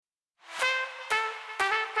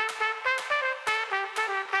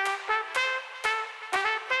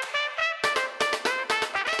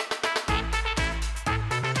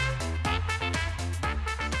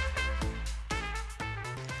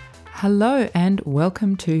Hello and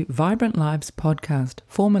welcome to Vibrant Lives podcast,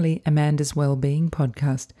 formerly Amanda's Wellbeing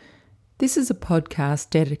podcast. This is a podcast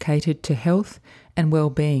dedicated to health and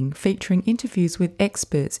well-being, featuring interviews with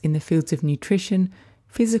experts in the fields of nutrition,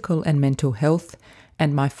 physical and mental health,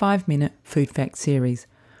 and my 5-minute food fact series.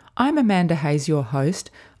 I'm Amanda Hayes, your host,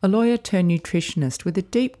 a lawyer turned nutritionist with a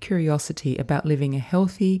deep curiosity about living a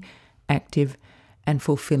healthy, active, and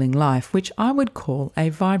fulfilling life, which I would call a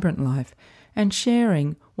vibrant life, and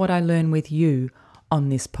sharing what I learn with you on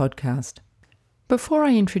this podcast. Before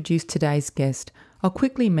I introduce today's guest, I'll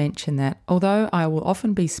quickly mention that although I will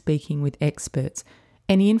often be speaking with experts,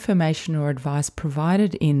 any information or advice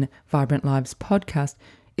provided in Vibrant Lives podcast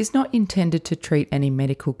is not intended to treat any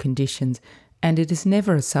medical conditions, and it is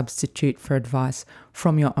never a substitute for advice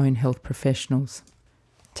from your own health professionals.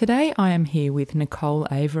 Today I am here with Nicole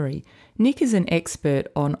Avery. Nick is an expert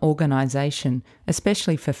on organisation,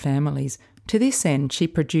 especially for families. To this end, she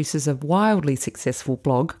produces a wildly successful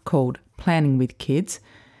blog called Planning with Kids.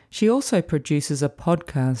 She also produces a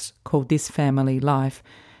podcast called This Family Life,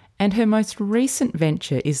 and her most recent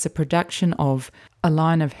venture is the production of a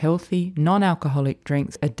line of healthy, non-alcoholic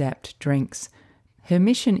drinks, Adapt Drinks. Her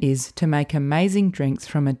mission is to make amazing drinks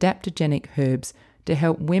from adaptogenic herbs to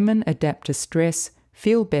help women adapt to stress,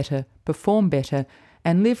 feel better, perform better,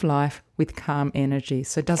 and live life with calm energy.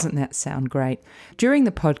 So doesn't that sound great? During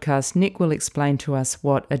the podcast, Nick will explain to us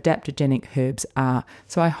what adaptogenic herbs are.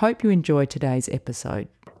 So I hope you enjoy today's episode.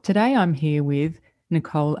 Today I'm here with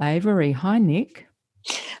Nicole Avery. Hi, Nick.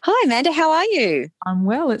 Hi, Amanda. How are you? I'm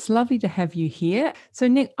well. It's lovely to have you here. So,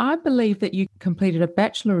 Nick, I believe that you completed a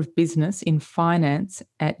Bachelor of Business in Finance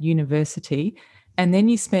at university, and then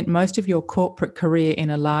you spent most of your corporate career in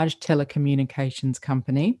a large telecommunications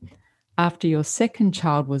company. After your second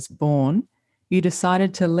child was born, you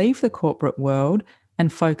decided to leave the corporate world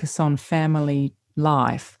and focus on family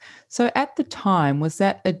life. So at the time, was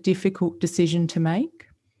that a difficult decision to make?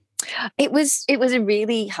 It was a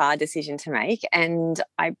really hard decision to make, and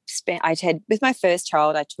with my first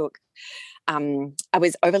child, I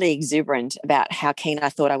was overly exuberant about how keen I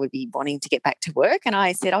thought I would be wanting to get back to work, and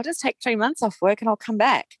I said I'll just take 3 months off work and I'll come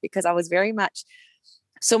back, because I was very much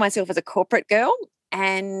saw myself as a corporate girl.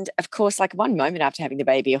 And of course, like one moment after having the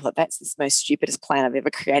baby, I thought that's the most stupidest plan I've ever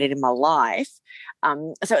created in my life.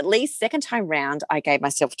 So at least second time round, I gave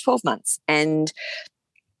myself 12 months, and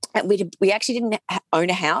we actually didn't own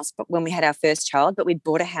a house, but when we had our first child, but we'd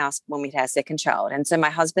bought a house when we had our second child. And so my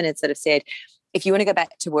husband had sort of said, if you want to go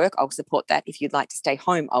back to work, I'll support that. If you'd like to stay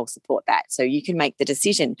home, I'll support that. So you can make the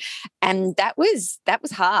decision. And that was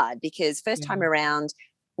hard, because first time around,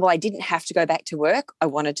 well, I didn't have to go back to work. I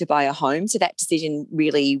wanted to buy a home. So that decision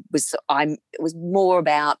really was, it was more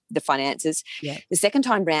about the finances. Yeah. The second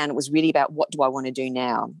time round, it was really about what do I want to do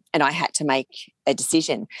now? And I had to make a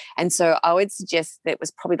decision. And so I would suggest that it was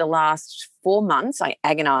probably the last 4 months I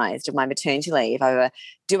agonized of my maternity leave over,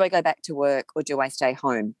 do I go back to work or do I stay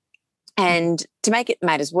home? And to make it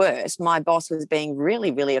matters worse, my boss was being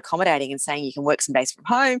really, really accommodating and saying you can work some days from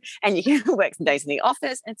home and you can work some days in the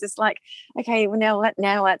office. And it's just like, okay, well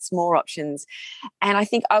now that's more options. And I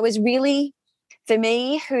think I was really, for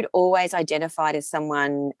me, who'd always identified as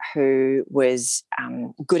someone who was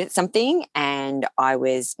good at something, and I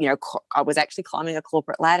was actually climbing a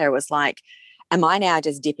corporate ladder. It was like, am I now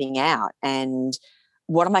just dipping out? And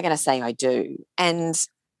what am I going to say I do? And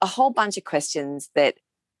a whole bunch of questions that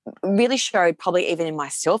really showed, probably even in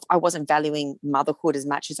myself, I wasn't valuing motherhood as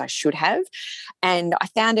much as I should have. And I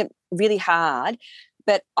found it really hard,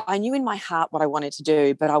 but I knew in my heart what I wanted to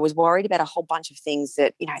do, but I was worried about a whole bunch of things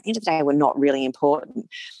that, at the end of the day were not really important.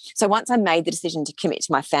 So once I made the decision to commit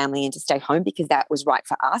to my family and to stay home because that was right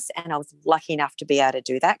for us, and I was lucky enough to be able to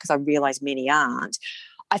do that because I realized many aren't,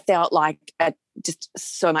 I felt like just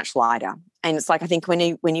so much lighter. And it's like, I think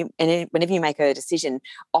whenever you make a decision,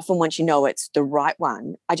 often once you know it's the right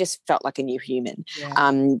one, I just felt like a new human.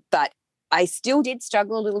 Yeah. But I still did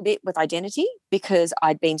struggle a little bit with identity, because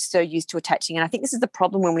I'd been so used to attaching. And I think this is the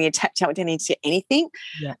problem when we attach our identity to anything,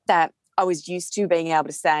 that I was used to being able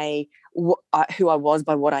to say who I was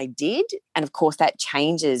by what I did. And of course that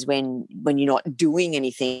changes when you're not doing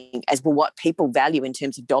anything as well, what people value in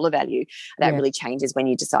terms of dollar value. That really changes when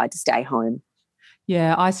you decide to stay home.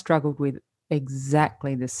 Yeah, I struggled with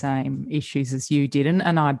exactly the same issues as you did.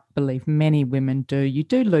 And I believe many women do. You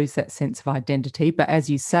do lose that sense of identity, but as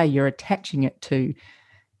you say, you're attaching it to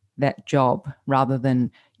that job rather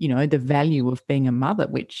than, the value of being a mother,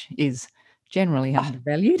 which is generally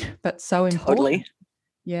undervalued, but so important. Totally.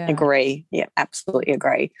 Yeah. Agree. Yeah, absolutely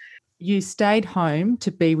agree. You stayed home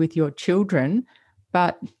to be with your children,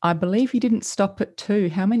 but I believe you didn't stop at 2.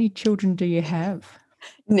 How many children do you have?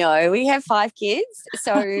 No, we have 5 kids,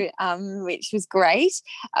 so which was great.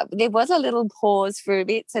 There was a little pause for a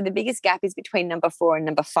bit. So the biggest gap is between number 4 and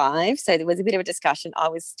number 5. So there was a bit of a discussion. I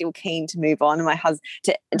was still keen to move on. My husband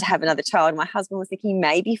to have another child. My husband was thinking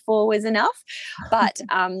maybe 4 was enough, but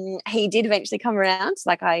he did eventually come around.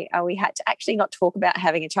 Like we had to actually not talk about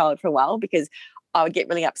having a child for a while because I would get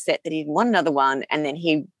really upset that he didn't want another one, and then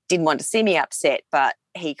he didn't want to see me upset, but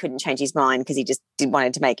he couldn't change his mind because he just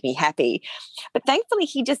wanted to make me happy. But thankfully,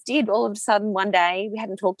 he just did. All of a sudden, one day, we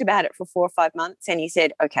hadn't talked about it for 4 or 5 months, and he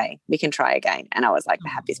said, "Okay, we can try again." And I was like the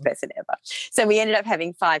happiest person ever. So we ended up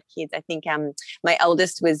having 5 kids. I think my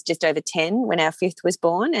eldest was just over 10 when our 5th was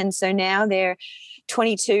born, and so now they're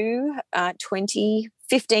 22, 20,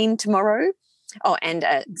 15 tomorrow. Oh, and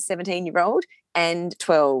a 17-year-old and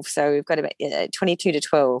 12. So we've got about 22 to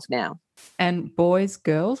 12 now. And boys,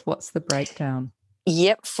 girls, what's the breakdown?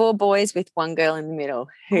 Yep, 4 boys with 1 girl in the middle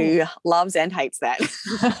who loves and hates that.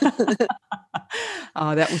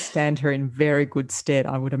 Oh, that will stand her in very good stead,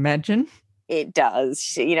 I would imagine. It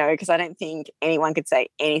does, because I don't think anyone could say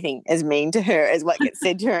anything as mean to her as what gets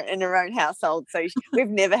said to her in her own household. So we've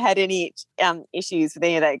never had any issues with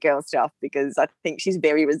any of that girl stuff because I think she's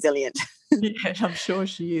very resilient. Yeah, I'm sure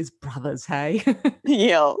she is. Brothers, hey?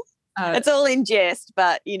 Yeah. It's all in jest,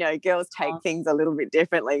 but, girls take things a little bit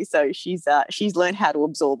differently. So she's learned how to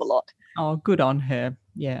absorb a lot. Oh, good on her.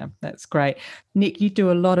 Yeah, that's great. Nick, you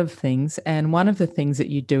do a lot of things, and one of the things that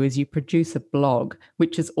you do is you produce a blog,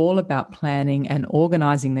 which is all about planning and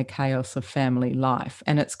organising the chaos of family life,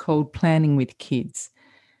 and it's called Planning with Kids.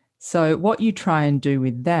 So what you try and do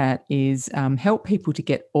with that is help people to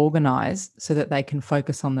get organised so that they can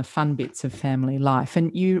focus on the fun bits of family life.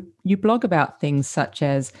 And you blog about things such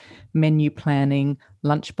as menu planning,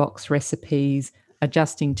 lunchbox recipes,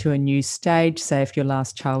 adjusting to a new stage, say if your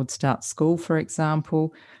last child starts school, for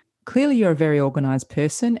example. Clearly, you're a very organised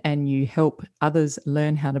person and you help others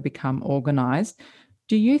learn how to become organised.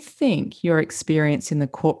 Do you think your experience in the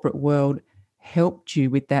corporate world helped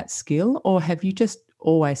you with that skill, or have you just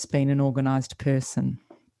always been an organised person?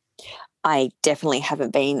 I definitely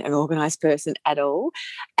haven't been an organised person at all.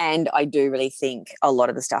 And I do really think a lot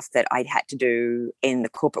of the stuff that I'd had to do in the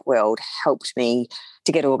corporate world helped me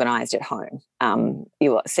to get organised at home.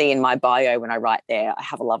 You'll see in my bio when I write there, I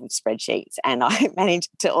have a love of spreadsheets and I managed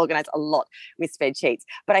to organise a lot with spreadsheets.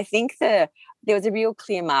 But I think there was a real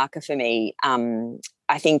clear marker for me.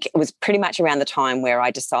 I think it was pretty much around the time where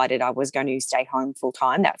I decided I was going to stay home full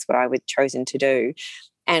time. That's what I was chosen to do.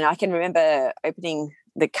 And I can remember opening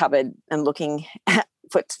the cupboard and looking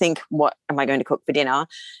to think, what am I going to cook for dinner?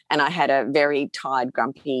 And I had a very tired,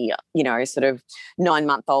 grumpy, sort of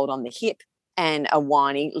 9-month-old on the hip and a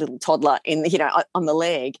whiny little toddler on the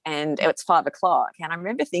leg. And it's 5 o'clock. And I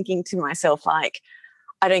remember thinking to myself, like,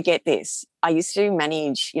 I don't get this. I used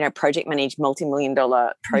to project manage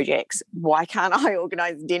multi-million-dollar projects. Why can't I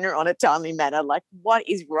organize dinner on a timely manner? Like, what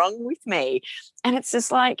is wrong with me? And it's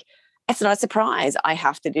just like, it's not a surprise. I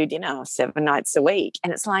have to do dinner 7 nights a week.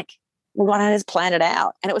 And it's like, well, why don't I just plan it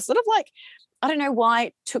out? And it was sort of like, I don't know why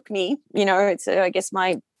it took me, it's, I guess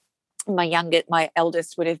my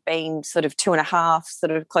eldest would have been sort of 2.5,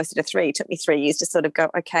 sort of closer to 3. It took me 3 years to sort of go,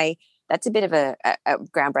 okay, that's a bit of a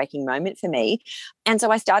groundbreaking moment for me. And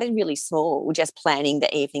so I started really small, just planning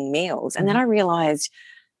the evening meals. And then I realized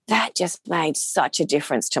that just made such a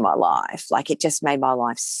difference to my life. Like, it just made my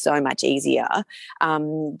life so much easier,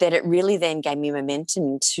 that it really then gave me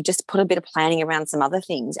momentum to just put a bit of planning around some other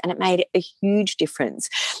things. And it made a huge difference.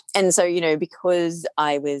 And so, because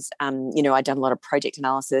I was, I'd done a lot of project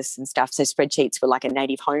analysis and stuff. So spreadsheets were like a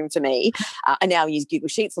native home for me. I now use Google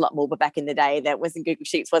Sheets a lot more, but back in the day Google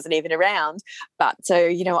Sheets wasn't even around. But so,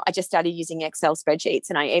 I just started using Excel spreadsheets,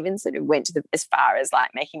 and I even sort of went as far as like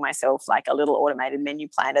making myself like a little automated menu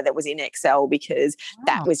planner that was in Excel, because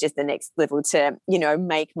that was just the next level to,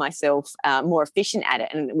 make myself more efficient at it,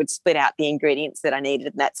 and it would split out the ingredients that I needed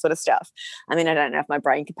and that sort of stuff. I mean, I don't know if my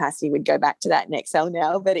brain capacity would go back to that in Excel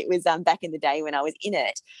now, but it was back in the day when I was in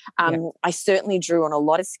it. I certainly drew on a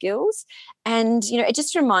lot of skills, and, it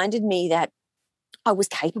just reminded me that I was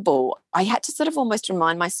capable. I had to sort of almost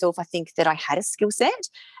remind myself, I think, that I had a skill set,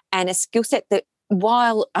 and a skill set that,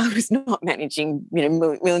 while I was not managing,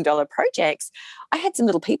 million-dollar projects, I had some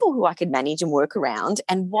little people who I could manage and work around.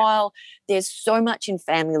 And while there's so much in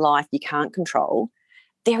family life you can't control,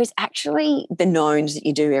 there is actually the knowns that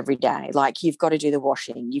you do every day. Like, you've got to do the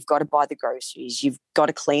washing, you've got to buy the groceries, you've got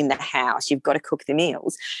to clean the house, you've got to cook the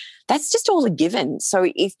meals. That's just all a given.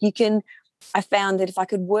 So if you can I found that if I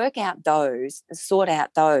could work out those, sort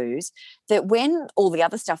out those, that when all the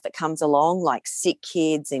other stuff that comes along, like sick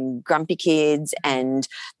kids and grumpy kids and,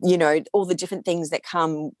 all the different things that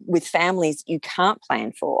come with families you can't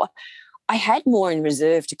plan for, I had more in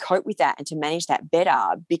reserve to cope with that and to manage that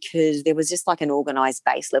better because there was just like an organised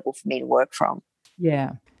base level for me to work from.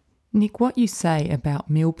 Yeah. Nick, what you say about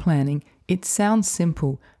meal planning, it sounds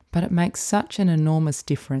simple, but it makes such an enormous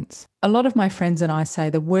difference. A lot of my friends and I say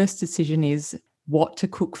the worst decision is what to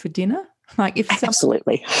cook for dinner. Like if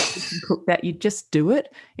absolutely you can cook that, you just do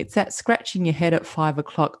it. It's that scratching your head at 5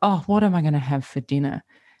 o'clock. Oh, what am I going to have for dinner?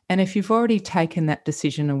 And if you've already taken that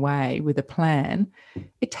decision away with a plan,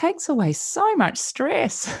 it takes away so much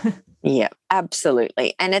stress. Yeah,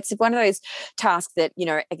 absolutely. And it's one of those tasks that,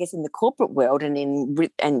 I guess in the corporate world and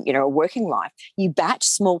a working life, you batch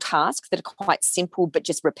small tasks that are quite simple but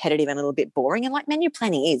just repetitive and a little bit boring. And like menu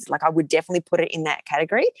planning is, like I would definitely put it in that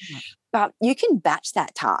category. Yeah. But you can batch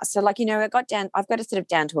that task. So like, I've got it sort of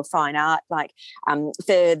down to a fine art, like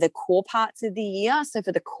for the core parts of the year. So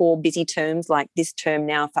for the core busy terms, like this term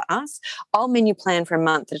now for us, I'll menu plan for a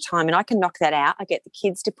month at a time and I can knock that out. I get the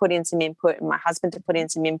kids to put in some input and my husband to put in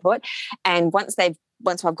some input. And once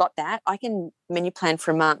I've got that, I can menu plan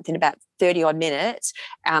for a month in about 30 odd minutes,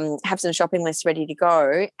 have some shopping lists ready to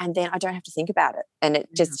go, and then I don't have to think about it. And it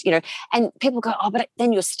just, and people go, oh, but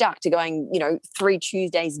then you're stuck to going, 3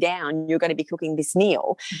 Tuesdays down, you're going to be cooking this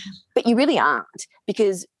meal. Mm-hmm. But you really aren't,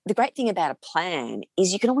 because the great thing about a plan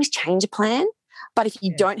is you can always change a plan. But if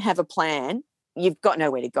you don't have a plan, you've got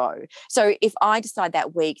nowhere to go. So if I decide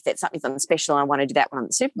that week that something's on special and I want to do that one at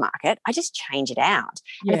the supermarket, I just change it out.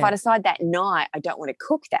 Yeah. And if I decide that night I don't want to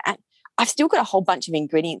cook that, I've still got a whole bunch of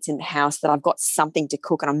ingredients in the house that I've got something to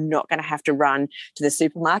cook and I'm not going to have to run to the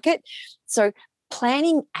supermarket. So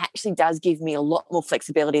planning actually does give me a lot more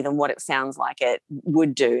flexibility than what it sounds like it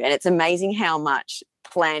would do. And it's amazing how much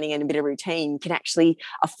planning and a bit of routine can actually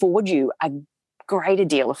afford you a greater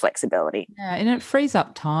deal of flexibility. Yeah, and it frees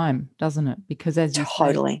up time, doesn't it? Because as you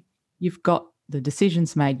say, you've got the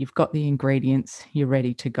decisions made, you've got the ingredients, you're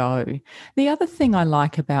ready to go. The other thing I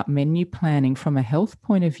like about menu planning from a health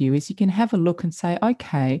point of view is you can have a look and say,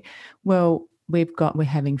 okay, well, we're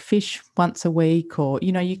having fish once a week, or,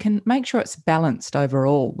 you can make sure it's balanced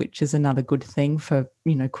overall, which is another good thing for,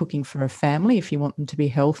 cooking for a family if you want them to be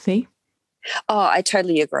healthy. Oh, I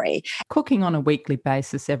totally agree. Cooking on a weekly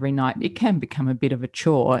basis every night, it can become a bit of a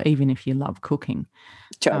chore, even if you love cooking.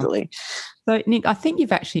 Totally. So, Nick, I think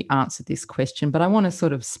you've actually answered this question, but I want to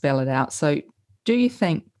sort of spell it out. So, do you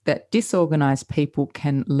think that disorganised people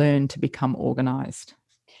can learn to become organised?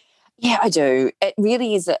 Yeah, I do. It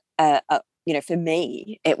really is for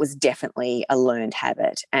me, it was definitely a learned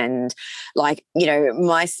habit. And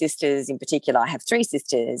my sisters in particular, I have 3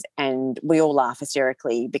 sisters, and we all laugh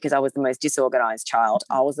hysterically because I was the most disorganized child.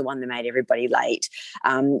 I was the one that made everybody late.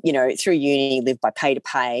 Through uni, lived by pay to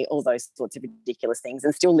pay, all those sorts of ridiculous things,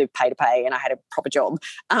 and still live pay to pay. And I had a proper job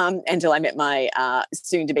until I met my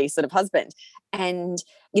soon to be sort of husband. And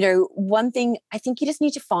one thing, I think you just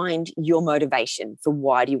need to find your motivation for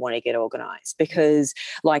why do you want to get organised, because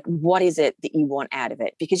what is it that you want out of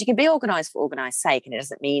it? Because you can be organised for organised sake and it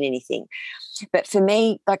doesn't mean anything. But for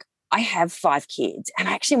me, I have 5 kids and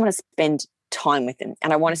I actually want to spend time with them,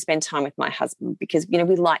 and I want to spend time with my husband because,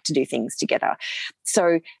 we like to do things together.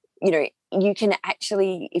 So, you can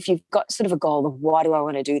actually, if you've got sort of a goal of why do I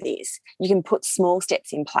want to do this, you can put small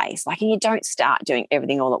steps in place. And you don't start doing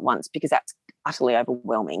everything all at once because that's utterly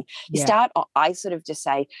overwhelming. I sort of just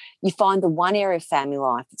say, you find the one area of family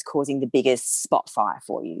life that's causing the biggest spot fire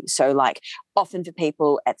for you. So often for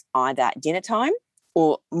people, it's either dinner time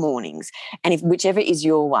or mornings. And if whichever is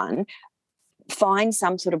your one, find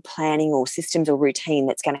some sort of planning or systems or routine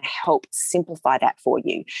that's going to help simplify that for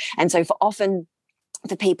you. And so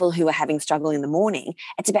for people who are having struggle in the morning,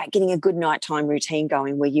 it's about getting a good nighttime routine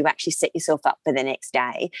going where you actually set yourself up for the next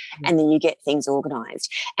day and then you get things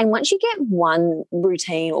organised. And once you get one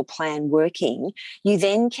routine or plan working, you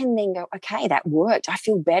then can go, okay, that worked. I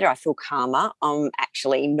feel better. I feel calmer. I'm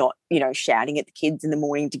actually not, shouting at the kids in the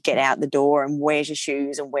morning to get out the door and where's your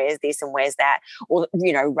shoes and where's this and where's that, or,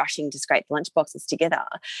 rushing to scrape lunch boxes together.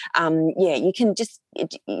 You can just,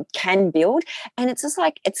 it can build. And it's just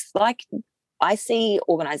I see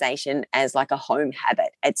organisation as like a home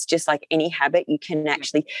habit. It's just like any habit you can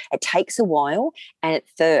actually, it takes a while, and at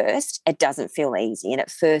first it doesn't feel easy, and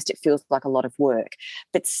at first it feels like a lot of work,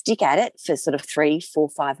 but stick at it for sort of 3, 4,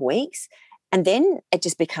 5 weeks, and then it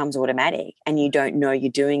just becomes automatic and you don't know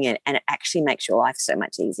you're doing it, and it actually makes your life so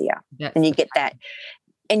much easier. And you get that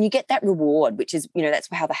and you get that reward, which is, that's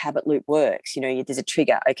how the habit loop works. There's a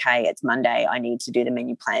trigger. Okay, it's Monday. I need to do the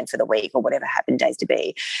menu plan for the week or whatever happened days to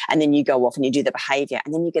be. And then you go off and you do the behavior,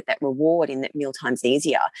 and then you get that reward in that mealtime's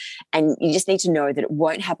easier. And you just need to know that it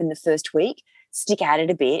won't happen the first week. Stick at it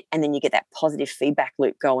a bit, and then you get that positive feedback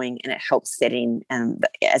loop going, and it helps set in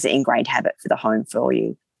as an ingrained habit for the home for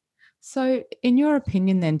you. So in your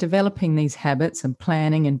opinion then, developing these habits and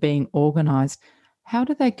planning and being organised, how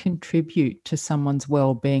do they contribute to someone's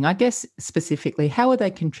well-being? I guess specifically, how would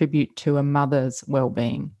they contribute to a mother's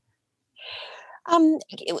well-being?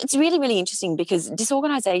 It's really, really interesting because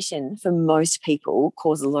disorganization for most people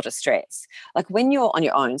causes a lot of stress. Like when you're on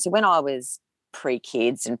your own. So when I was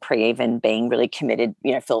pre-kids and pre-even being really committed,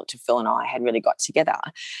 Phil and I had really got together.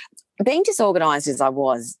 Being disorganized as I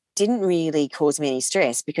was didn't really cause me any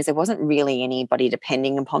stress because there wasn't really anybody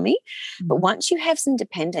depending upon me. But once you have some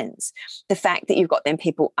dependence, the fact that you've got them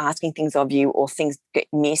people asking things of you or things get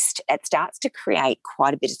missed, it starts to create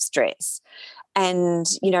quite a bit of stress. And,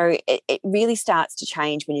 it really starts to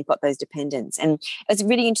change when you've got those dependents. And it's a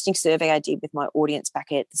really interesting survey I did with my audience back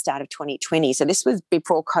at the start of 2020. So this was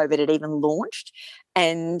before COVID had even launched.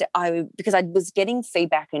 And because I was getting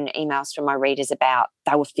feedback and emails from my readers about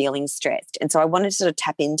they were feeling stressed. And so I wanted to sort of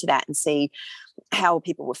tap into that and see how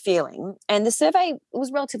people were feeling. And the survey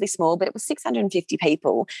was relatively small, but it was 650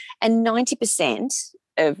 people, and 90%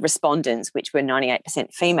 of respondents, which were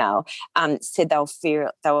 98% female, said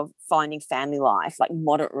they were finding family life like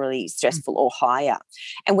moderately stressful or higher.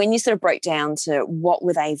 And when you sort of broke down to what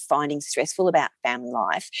were they finding stressful about family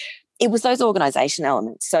life, it was those organisation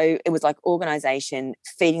elements. So it was like organisation,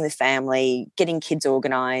 feeding the family, getting kids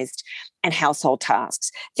organised, and household tasks.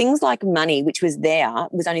 Things like money, which was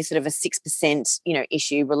only sort of a 6%,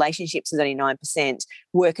 issue. Relationships was only 9%.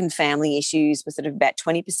 Work and family issues was sort of about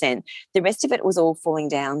 20%. The rest of it was all falling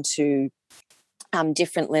down to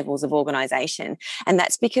different levels of organisation. And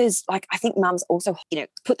that's because, I think mums also,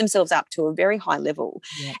 put themselves up to a very high level.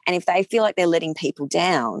 Yeah. And if they feel like they're letting people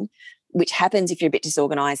down, which happens if you're a bit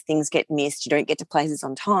disorganized, things get missed, you don't get to places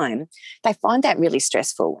on time, they find that really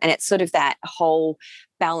stressful. And it's sort of that whole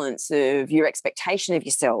balance of your expectation of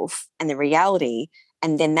yourself and the reality.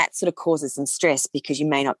 And then that sort of causes some stress because you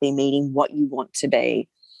may not be meeting what you want to be.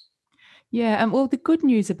 Yeah. And well, the good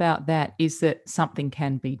news about that is that something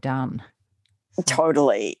can be done.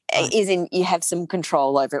 Totally. Is in you have some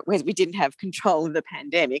control over it, whereas we didn't have control of the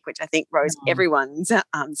pandemic, which I think rose everyone's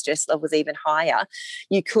stress levels even higher.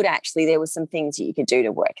 There were some things that you could do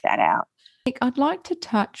to work that out. I'd like to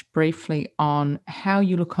touch briefly on how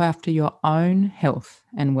you look after your own health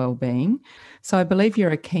and well-being. So I believe you're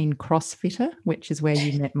a keen CrossFitter, which is where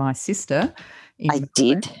you met my sister. I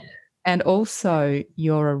did. And also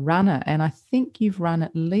you're a runner, and I think you've run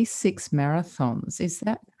at least 6 marathons. Is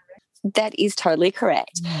that? That is totally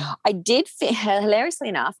correct. I did, hilariously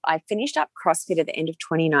enough, I finished up CrossFit at the end of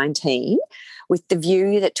 2019 with the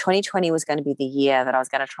view that 2020 was going to be the year that I was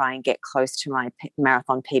going to try and get close to my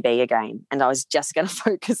marathon PB again. And I was just going to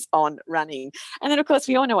focus on running. And then, of course,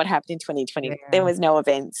 we all know what happened in 2020. Yeah. There was no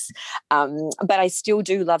events. But I still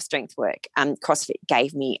do love strength work. CrossFit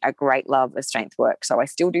gave me a great love of strength work. So I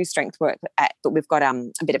still do strength work, but we've got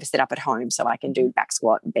a bit of a setup at home. So I can do back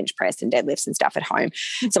squat and bench press and deadlifts and stuff at home.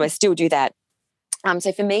 So I still do that.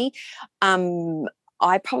 So for me,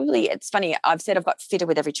 it's funny, I've said I've got fitter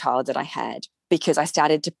with every child that I had because I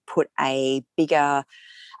started to put a bigger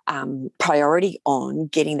priority on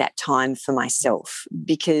getting that time for myself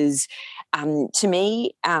because to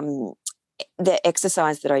me, the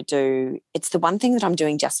exercise that I do, it's the one thing that I'm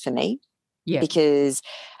doing just for me. Yeah. Because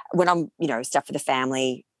when I'm, stuff for the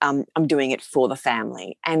family, I'm doing it for the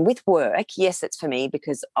family. And with work, yes, it's for me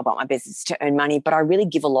because I want my business to earn money, but I really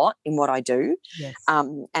give a lot in what I do. Yes.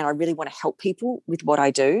 And I really want to help people with what I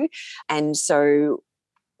do. And so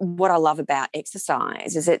what I love about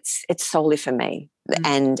exercise is it's solely for me.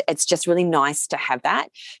 And it's just really nice to have that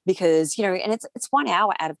because, and it's 1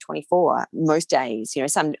 hour out of 24 most days,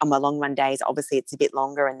 some on my long run days, obviously it's a bit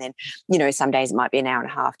longer. And then, some days it might be an hour and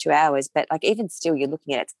a half, 2 hours, but even still you're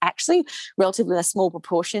looking at it's actually relatively a small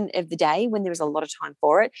proportion of the day when there is a lot of time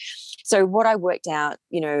for it. So what I worked out,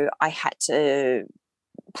 I had to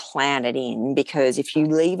plan it in because if you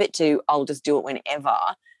leave it to, I'll just do it whenever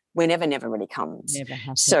never really comes. Never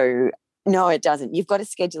happens. So no, it doesn't. You've got to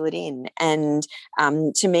schedule it in. And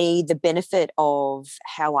to me, the benefit of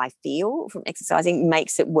how I feel from exercising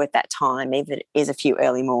makes it worth that time, even if it is a few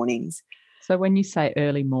early mornings. So when you say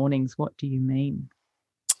early mornings, what do you mean?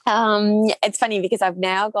 It's funny because I've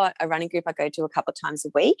now got a running group I go to a couple of times a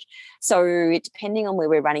week. So depending on where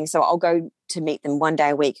we're running, so I'll go to meet them one day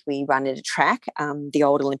a week. We run at a track, the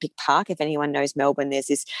old Olympic Park. If anyone knows Melbourne, there's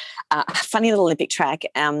this funny little Olympic track,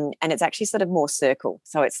 and it's actually sort of more circle.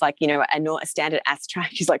 So it's like, a standard AS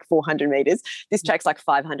track is like 400 metres. This track's like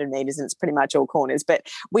 500 metres and it's pretty much all corners. But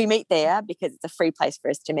we meet there because it's a free place for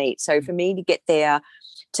us to meet. So for me to get there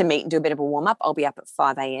to meet and do a bit of a warm-up, I'll be up at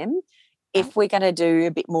 5 a.m. If we're going to do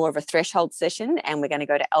a bit more of a threshold session and we're going to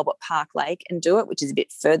go to Albert Park Lake and do it, which is a bit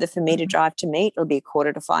further for me to drive to meet, it'll be a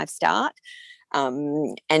 4:45 start.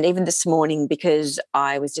 And even this morning, because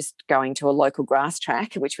I was just going to a local grass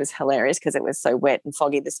track, which was hilarious because it was so wet and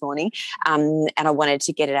foggy this morning, and I wanted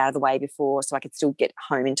to get it out of the way before so I could still get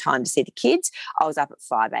home in time to see the kids, I was up at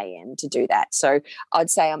 5 a.m. to do that. So I'd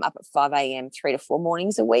say I'm up at 5 a.m. 3 to 4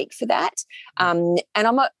 mornings a week for that. And I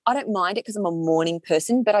don't mind it because I'm a morning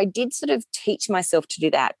person, but I did sort of teach myself to do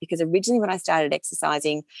that because originally when I started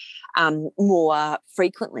exercising more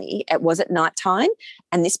frequently, it was at night time,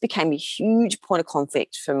 and this became a huge point of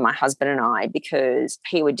conflict for my husband and I because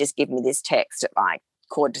he would just give me this text at like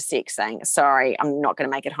 5:45 saying, sorry, I'm not going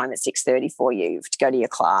to make it home at 6:30 for you to go to your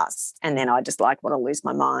class. And then I just like want to lose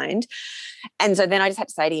my mind. And so then I just had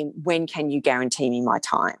to say to him, when can you guarantee me my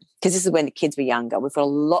time? Because this is when the kids were younger. We've got a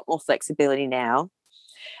lot more flexibility now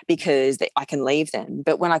because I can leave them.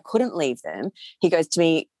 But when I couldn't leave them, he goes to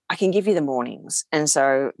me, I can give you the mornings. And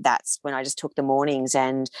so that's when I just took the mornings,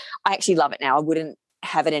 and I actually love it now. I wouldn't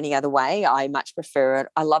have it any other way. I much prefer it.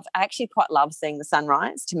 I actually quite love seeing the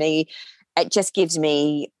sunrise. To me, it just gives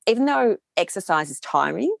me, even though exercise is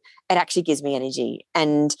tiring, it actually gives me energy.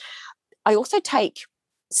 And I also take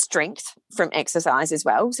strength from exercise as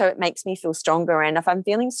well. So it makes me feel stronger. And if I'm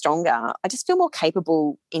feeling stronger, I just feel more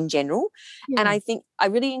capable in general. Yeah. And I think I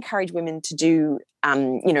really encourage women to do,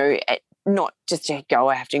 not just to go,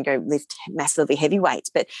 I have to go lift massively heavy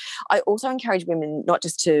weights, but I also encourage women not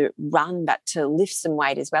just to run, but to lift some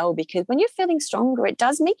weight as well, because when you're feeling stronger, it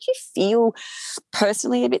does make you feel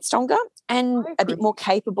personally a bit stronger and a bit more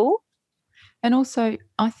capable. And also,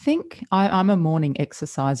 I think I'm a morning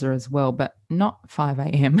exerciser as well, but not 5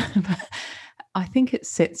 a.m. I think it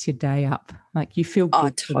sets your day up. Like you feel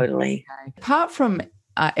good. Oh, totally. Apart from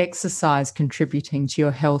exercise contributing to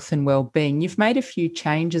your health and well-being, you've made a few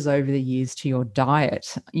changes over the years to your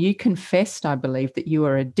diet. You confessed, I believe, that you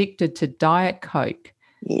were addicted to Diet Coke,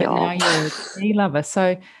 but now you're a tea lover.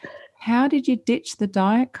 So how did you ditch the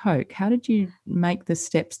Diet Coke? How did you make the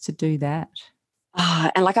steps to do that?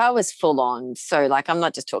 And like I was full on. So like I'm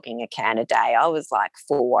not just talking a can a day. I was like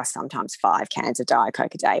 4, sometimes 5 cans of Diet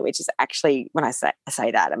Coke a day, which is actually, when I say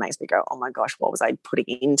that, it makes me go, oh my gosh, what was I putting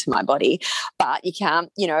into my body? But you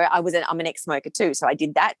can't, I'm an ex-smoker too. So I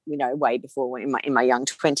did that, way before in my young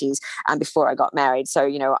 20s, before I got married. So,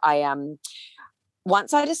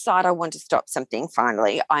 once I decide I want to stop something,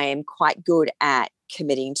 finally, I am quite good at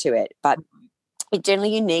committing to it. But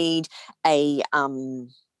generally you need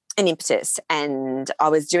an impetus. And I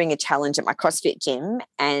was doing a challenge at my CrossFit gym,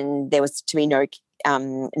 and there was to me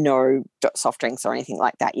no soft drinks or anything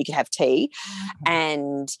like that. You could have tea. Okay.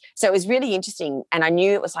 And so it was really interesting. And I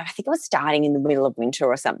knew it was like, I think it was starting in the middle of winter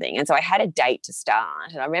or something. And so I had a date to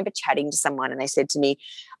start. And I remember chatting to someone, and they said to me,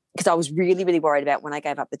 because I was really, really worried about when I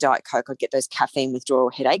gave up the Diet Coke, I'd get those caffeine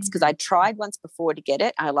withdrawal headaches, because I tried once before to get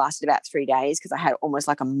it. I lasted about 3 days because I had almost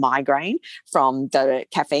like a migraine from the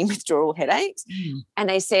caffeine withdrawal headaches. And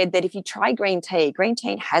they said that if you try green tea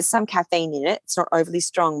has some caffeine in it. It's not overly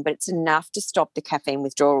strong, but it's enough to stop the caffeine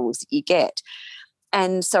withdrawals that you get.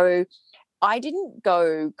 And so I didn't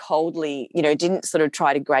go coldly, didn't sort of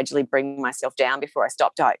try to gradually bring myself down before I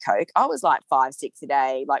stopped Diet Coke. I was like 5, 6 a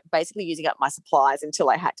day, like basically using up my supplies until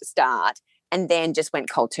I had to start, and then just went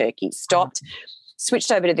cold turkey, stopped,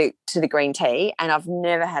 switched over to the green tea, and I've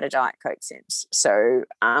never had a Diet Coke since. So,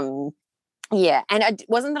 yeah. And it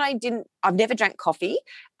wasn't that I've never drank coffee.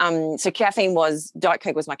 So Diet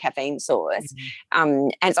Coke was my caffeine source.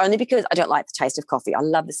 And it's only because I don't like the taste of coffee. I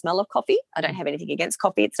love the smell of coffee. I don't have anything against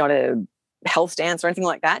coffee. It's not a health stance or anything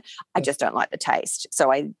like that. I just don't like the taste.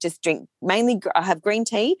 So I just drink I have green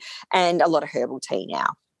tea and a lot of herbal tea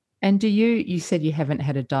now. And you said you haven't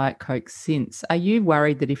had a Diet Coke since. Are you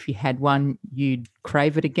worried that if you had one, you'd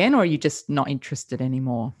crave it again, or are you just not interested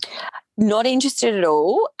anymore? Not interested at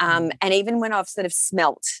all. And even when I've sort of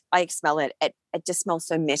I smell it, it just smells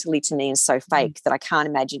so metally to me and so fake that I can't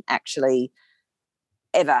imagine actually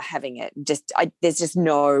ever having it. There's just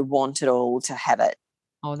no want at all to have it.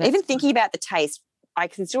 Even thinking about the taste I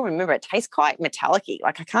can still remember it tastes quite metallic-y.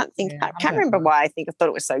 Like I can't I remember why I thought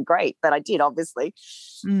it was so great, but I did obviously.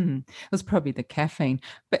 It was probably the caffeine.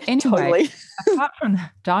 But anyway, Totally. apart from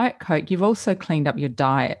Diet Coke, you've also cleaned up your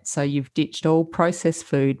diet. So you've ditched all processed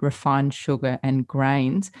food, refined sugar, and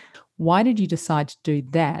grains. Why did you decide to do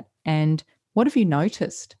that? And what have you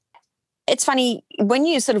noticed? It's funny when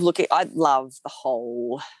you sort of look at, I love the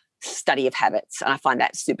whole study of habits, and I find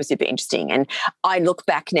that super, super interesting. And I look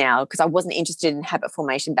back now because I wasn't interested in habit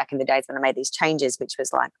formation back in the days when I made these changes, which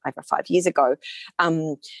was like over 5 years ago.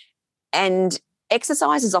 And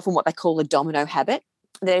exercise is often what they call a domino habit,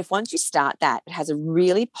 that if once you start that, it has a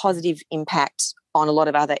really positive impact on a lot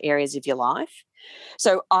of other areas of your life.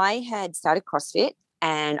 So I had started CrossFit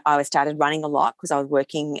and I started running a lot because I was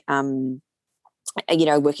working,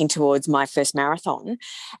 working towards my first marathon.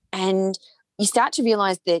 And you start to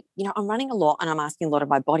realize that, I'm running a lot and I'm asking a lot of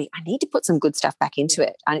my body. I need to put some good stuff back into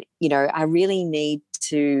it. I really need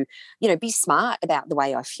to, be smart about the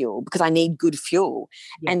way I fuel because I need good fuel.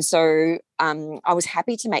 Yeah. And so I was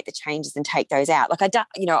happy to make the changes and take those out. Like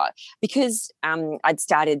because I'd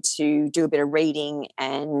started to do a bit of reading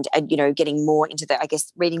and getting more into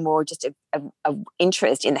reading more just of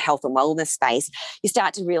interest in the health and wellness space, you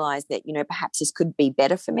start to realize that, perhaps this could be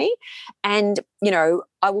better for me. And,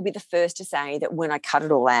 I will be the first to say that when I cut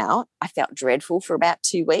it all out, I felt dreadful for about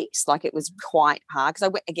 2 weeks. Like it was quite hard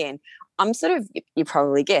because I'm sort of, you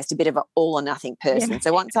probably guessed, a bit of an all or nothing person. Yeah.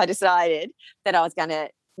 So once I decided that I was going to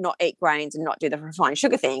not eat grains and not do the refined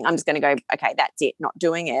sugar thing, I'm just going to go, okay, that's it, not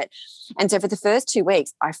doing it. And so for the first 2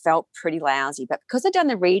 weeks, I felt pretty lousy. But because I'd done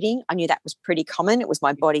the reading, I knew that was pretty common. It was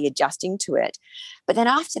my body adjusting to it. But then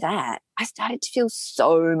after that, I started to feel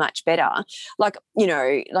so much better. Like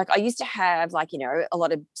I used to have a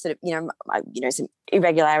lot of sort of, some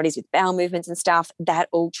irregularities with bowel movements and stuff. That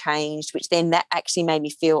all changed, which then that actually made me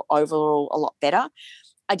feel overall a lot better.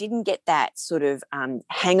 I didn't get that sort of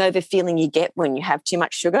hangover feeling you get when you have too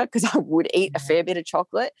much sugar because I would eat a fair bit of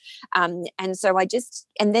chocolate. And so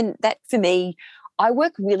and then that for me, I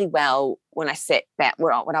work really well when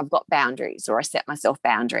when I've got boundaries or I set myself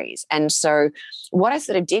boundaries. And so what I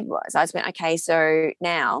sort of did was I just went, okay, so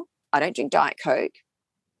now I don't drink Diet Coke,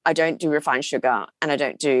 I don't do refined sugar, and I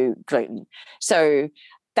don't do gluten. So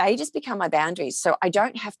they just become my boundaries. So I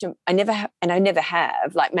don't have to, I never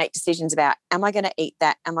have make decisions about, am I going to eat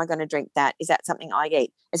that? Am I going to drink that? Is that something I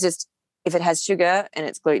eat? It's just, if it has sugar and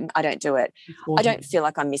it's gluten, I don't do it. I don't feel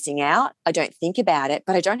like I'm missing out. I don't think about it,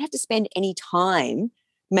 but I don't have to spend any time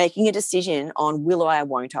making a decision on will I or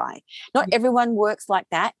won't I. Not everyone works like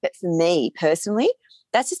that, but for me personally,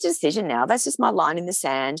 that's just a decision now. That's just my line in the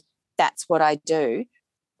sand. That's what I do.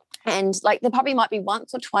 And there probably might be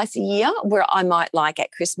once or twice a year where I might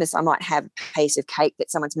at Christmas, I might have a piece of cake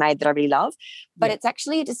that someone's made that I really love. But It's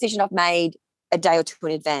actually a decision I've made a day or two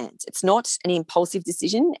in advance. It's not an impulsive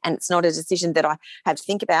decision and it's not a decision that I have to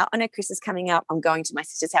think about. I know Christmas coming up. I'm going to my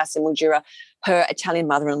sister's house in Mildura. Her Italian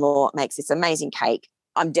mother-in-law makes this amazing cake.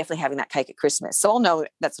 I'm definitely having that cake at Christmas. So I'll know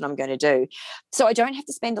that's what I'm going to do. So I don't have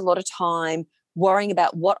to spend a lot of time worrying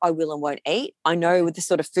about what I will and won't eat. I know the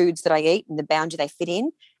sort of foods that I eat and the boundary they fit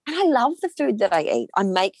in. And I love the food that I eat. I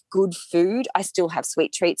make good food. I still have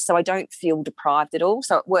sweet treats, so I don't feel deprived at all.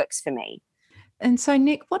 So it works for me. And so,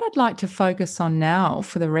 Nic, what I'd like to focus on now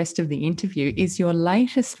for the rest of the interview is your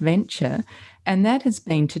latest venture, and that has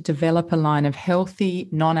been to develop a line of healthy,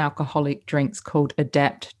 non-alcoholic drinks called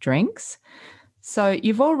Adapt Drinks. So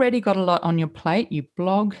you've already got a lot on your plate. You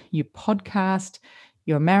blog, you podcast,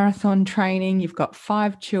 your marathon training, you've got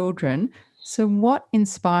 5 children. So what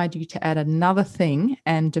inspired you to add another thing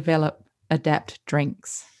and develop Adapt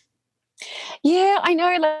Drinks? Yeah, I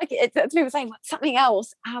know. People saying something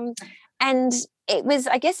else. And it was,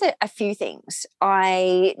 I guess, a few things.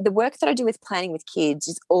 The work that I do with planning with kids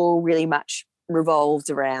is all really much revolves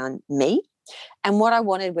around me. And what I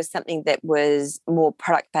wanted was something that was more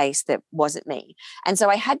product-based that wasn't me. And so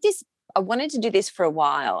I wanted to do this for a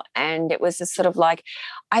while. And it was just sort of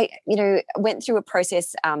I went through a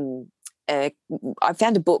process. I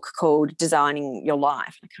found a book called Designing Your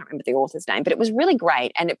Life. I can't remember the author's name, but it was really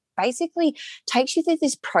great. And it basically takes you through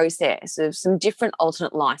this process of some different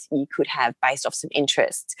alternate lives you could have based off some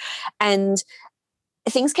interests. And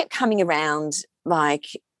things kept coming around like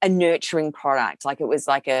a nurturing product. It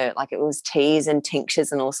was teas and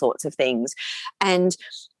tinctures and all sorts of things. And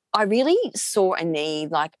I really saw a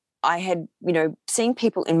need, I had, seen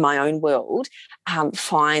people in my own world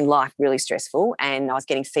find life really stressful, and I was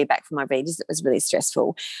getting feedback from my readers that was really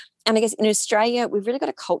stressful. And I guess in Australia, we've really got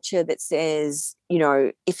a culture that says,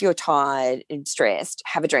 if you're tired and stressed,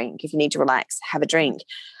 have a drink. If you need to relax, have a drink.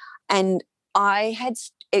 And I had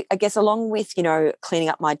I guess along with, cleaning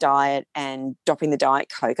up my diet and dropping the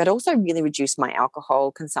Diet Coke, I'd also really reduce my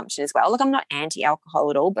alcohol consumption as well. Look, I'm not anti-alcohol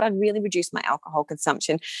at all, but I'd really reduce my alcohol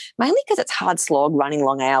consumption, mainly because it's hard slog running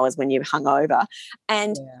long hours when you're hungover.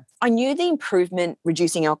 And I knew the improvement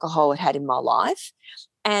reducing alcohol had in my life.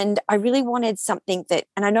 And I really wanted something that,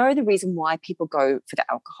 and I know the reason why people go for the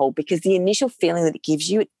alcohol, because the initial feeling that it gives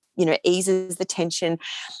you, eases the tension.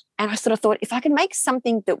 And I sort of thought, if I could make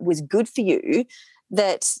something that was good for you,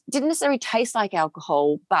 that didn't necessarily taste like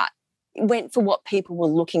alcohol, but went for what people were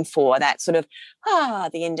looking for, that sort of,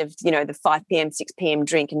 the end of, the 5 p.m., 6 p.m.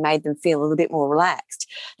 drink, and made them feel a little bit more relaxed,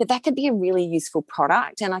 that could be a really useful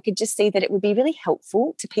product. And I could just see that it would be really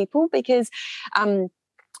helpful to people because,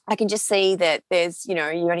 I can just see that there's, you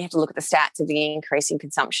only have to look at the stats of the increasing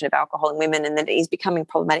consumption of alcohol in women, and that it is becoming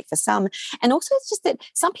problematic for some. And also it's just that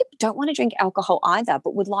some people don't want to drink alcohol either,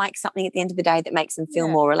 but would like something at the end of the day that makes them feel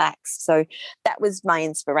more relaxed. So that was my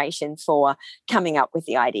inspiration for coming up with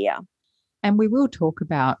the idea. And we will talk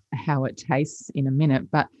about how it tastes in a minute.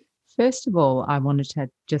 But first of all, I wanted to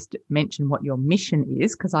just mention what your mission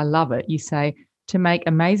is, because I love it. You say, to make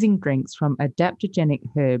amazing drinks from adaptogenic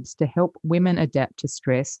herbs to help women adapt to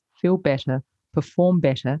stress, feel better, perform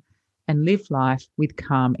better, and live life with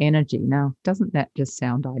calm energy. Now, doesn't that just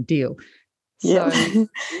sound ideal? Yeah. So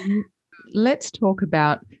let's talk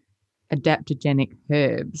about adaptogenic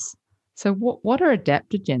herbs. So what are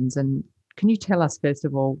adaptogens, and can you tell us, first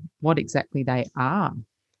of all, what exactly they are?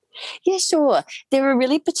 Yeah, sure. They're a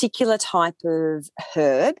really particular type of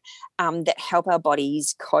herb that help our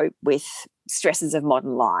bodies cope with stresses of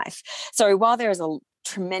modern life. So while there is a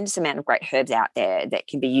tremendous amount of great herbs out there that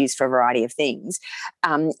can be used for a variety of things,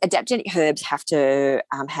 adaptogenic herbs have to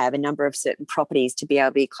have a number of certain properties to be able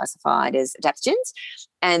to be classified as adaptogens.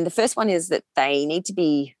 And the first one is that they need to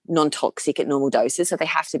be non-toxic at normal doses. So they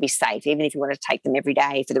have to be safe. Even if you want to take them every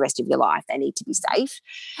day for the rest of your life, they need to be safe.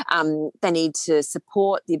 They need to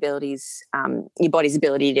support the abilities, your body's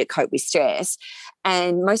ability to cope with stress.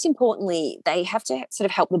 And most importantly, they have to sort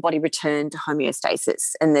of help the body return to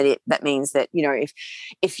homeostasis. And that means that,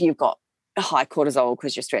 if you've got a high cortisol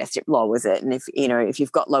because you're stressed, it lowers it. And if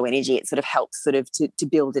you've got low energy, it sort of helps to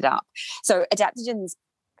build it up. So adaptogens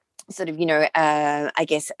sort of, I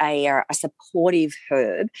guess a supportive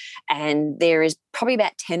herb, and there is probably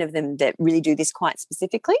about 10 of them that really do this quite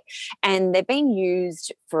specifically, and they've been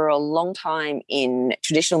used for a long time in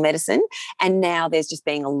traditional medicine, and now there's just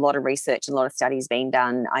been a lot of research and a lot of studies being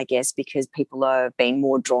done, I guess, because people are being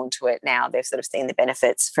more drawn to it now. They've sort of seen the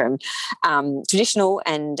benefits from traditional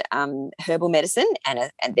and herbal medicine,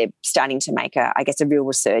 and they're starting to make a real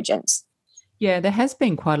resurgence. Yeah, there has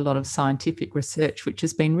been quite a lot of scientific research, which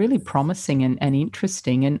has been really promising and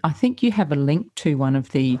interesting. And I think you have a link to one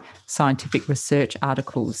of the scientific research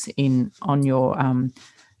articles on your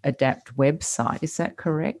ADAPT website. Is that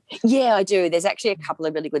correct? Yeah, I do. There's actually a couple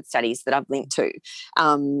of really good studies that I've linked to.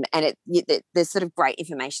 And there's sort of great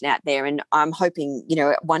information out there. And I'm hoping,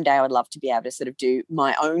 one day I would love to be able to sort of do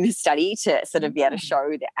my own study to sort of be able to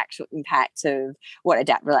show the actual impact of what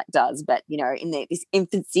ADAPT does. But, in this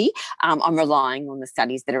infancy, I'm relying on the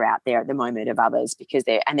studies that are out there at the moment of others because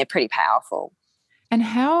they're pretty powerful. And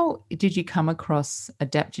how did you come across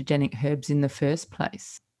adaptogenic herbs in the first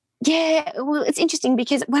place? Yeah, well, it's interesting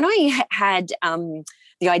because when I had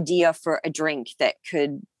the idea for a drink that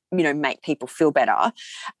could, make people feel better,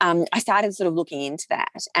 I started sort of looking into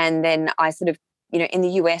that. And then I sort of, in the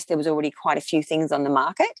US, there was already quite a few things on the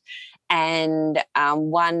market. And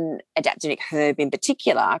one adaptogenic herb in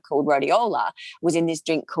particular called rhodiola was in this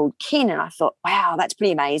drink called Kin. And I thought, wow, that's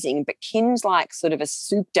pretty amazing. But Kin's like sort of a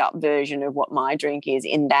souped up version of what my drink is,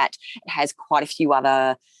 in that it has quite a few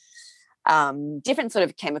other different sort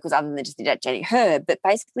of chemicals other than just the adaptogenic herb. But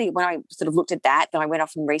basically, when I sort of looked at that, then I went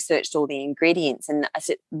off and researched all the ingredients, and I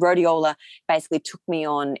said rhodiola basically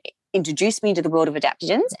introduced me to the world of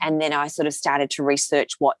adaptogens, and then I sort of started to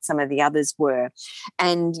research what some of the others were.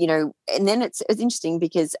 And and then it's interesting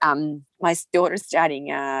because my daughter's studying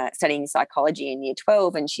psychology in year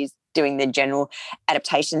 12, and she's doing the general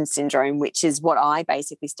adaptation syndrome, which is what I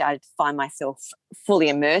basically started to find myself fully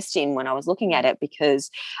immersed in when I was looking at it, because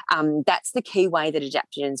that's the key way that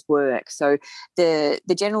adaptogens work. So the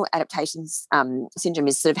general adaptation syndrome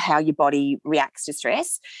is sort of how your body reacts to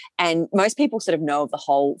stress. And most people sort of know of the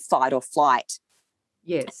whole fight or flight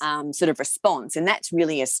Yes. sort of response, and that's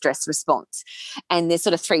really a stress response. And there's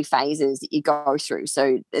sort of three phases that you go through.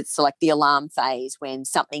 So it's like the alarm phase, when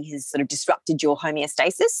something has sort of disrupted your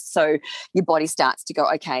homeostasis. So your body starts to go,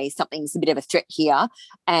 okay, something's a bit of a threat here,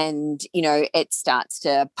 and it starts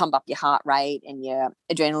to pump up your heart rate, and your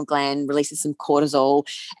adrenal gland releases some cortisol,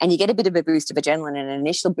 and you get a bit of a boost of adrenaline and an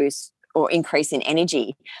initial boost or increase in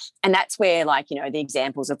energy. And that's where, like, the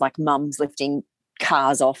examples of like mums lifting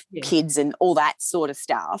cars off kids and all that sort of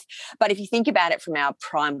stuff. But if you think about it from our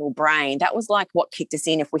primal brain, that was like what kicked us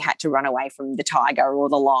in if we had to run away from the tiger or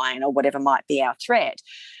the lion or whatever might be our threat.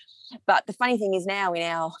 But the funny thing is, now in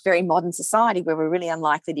our very modern society, where we're really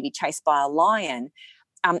unlikely to be chased by a lion,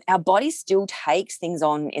 our body still takes things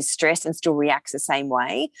on as stress and still reacts the same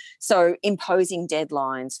way. So imposing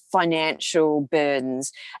deadlines, financial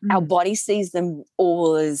burdens, our body sees them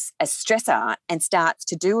all as a stressor and starts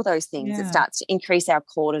to do all those things. It starts to increase our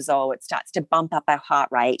cortisol. It starts to bump up our heart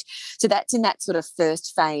rate. So that's in that sort of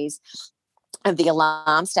first phase of the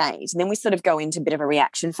alarm stage. And then we sort of go into a bit of a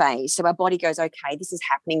reaction phase. So our body goes, okay, this is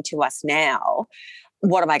happening to us now.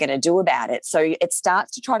 What am I going to do about it? So it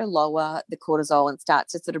starts to try to lower the cortisol and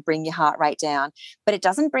starts to sort of bring your heart rate down, but it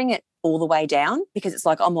doesn't bring it all the way down, because it's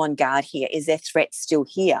like, I'm on guard here. Is there threat still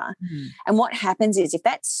here? And what happens is, if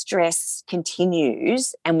that stress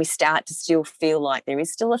continues and we start to still feel like there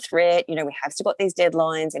is still a threat, we have still got these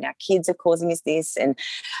deadlines and our kids are causing us this, and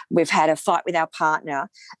we've had a fight with our partner,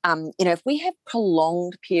 if we have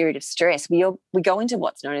prolonged period of stress, we go into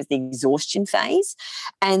what's known as the exhaustion phase.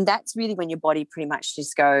 And that's really when your body pretty much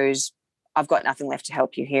just goes, I've got nothing left to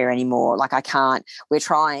help you here anymore. Like, I can't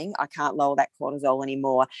lower that cortisol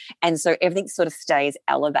anymore. And so everything sort of stays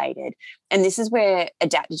elevated. And this is where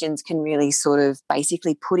adaptogens can really sort of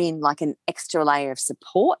basically put in like an extra layer of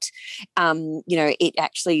support.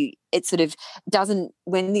 It sort of doesn't,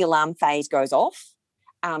 when the alarm phase goes off,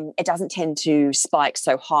 it doesn't tend to spike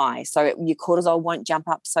so high. So your cortisol won't jump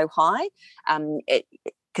up so high,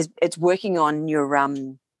 because it's working on your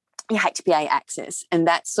HPA axis, and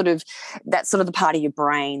that's sort of the part of your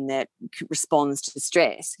brain that responds to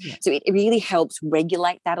stress. So it really helps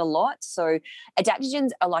regulate that a lot. So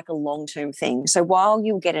adaptogens are like a long-term thing. So while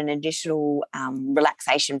you'll get an additional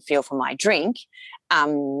relaxation feel from my drink,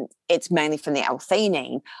 it's mainly from the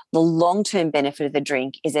L-theanine. The long-term benefit of the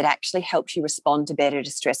drink is it actually helps you respond better to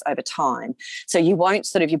stress over time. So your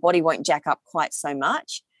body won't jack up quite so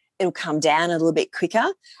much. It'll come down a little bit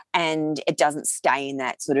quicker, and it doesn't stay in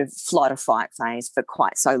that sort of flight or fight phase for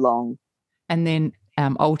quite so long. And then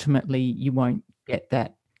ultimately you won't get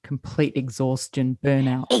that complete exhaustion,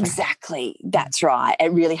 burnout. Exactly. That's right.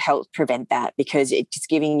 It really helps prevent that, because it's just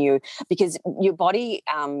because your body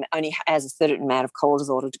only has a certain amount of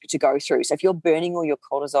cortisol to go through. So if you're burning all your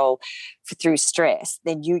cortisol through stress,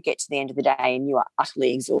 then you get to the end of the day and you are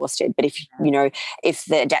utterly exhausted. But if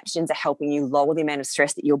the adaptogens are helping you lower the amount of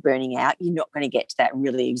stress that you're burning out, you're not going to get to that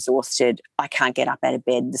really exhausted, I can't get up out of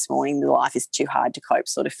bed this morning, life is too hard to cope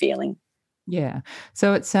sort of feeling. Yeah.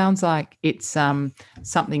 So it sounds like it's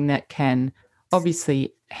something that can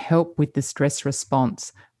obviously help with the stress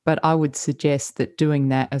response, but I would suggest that doing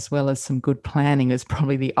that as well as some good planning is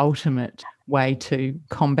probably the ultimate way to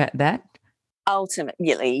combat that.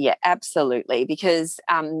 Ultimately, yeah, absolutely. Because,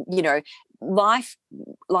 life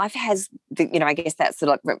has, I guess that's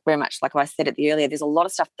sort of like very much like I said earlier, there's a lot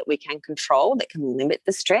of stuff that we can control that can limit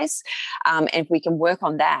the stress. And if we can work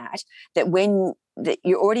on that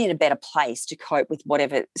you're already in a better place to cope with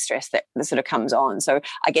whatever stress that sort of comes on. So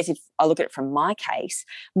I guess if I look at it from my case,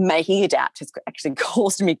 making Adapt has actually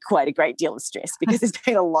caused me quite a great deal of stress, because there's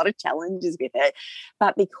been a lot of challenges with it.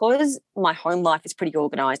 But because my home life is pretty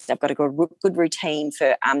organised, I've got a good routine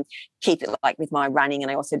for keep it like with my running,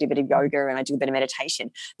 and I also do a bit of yoga and I do a bit of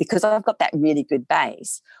meditation, because I've got that really good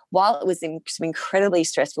base. While it was in some incredibly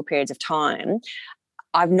stressful periods of time,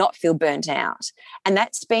 I've not feel burnt out. And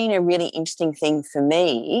that's been a really interesting thing for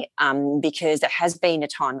me, because there has been a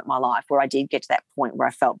time in my life where I did get to that point where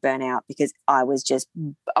I felt burnout, because I was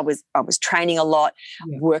training a lot.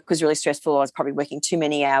 Yeah. Work was really stressful. I was probably working too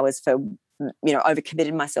many hours for,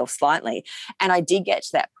 overcommitted myself slightly. And I did get to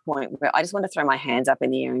that point where I just want to throw my hands up in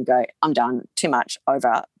the air and go, I'm done, too much,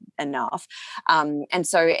 over, enough. And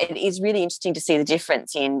so it is really interesting to see the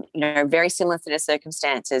difference in, very similar set of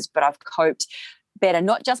circumstances, but I've coped better,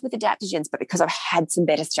 not just with adaptogens, but because I've had some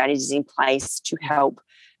better strategies in place to help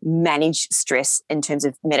manage stress in terms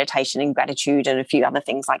of meditation and gratitude and a few other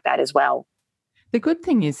things like that as well. The good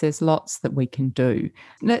thing is there's lots that we can do.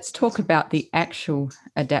 Let's talk about the actual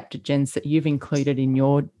adaptogens that you've included in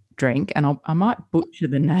your drink. And I might butcher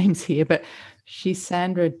the names here, but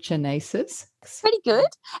Schisandra chinesis. Pretty good.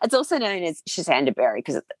 It's also known as Schisanda berry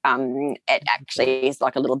because it actually is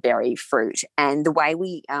like a little berry fruit. And the way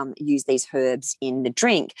we use these herbs in the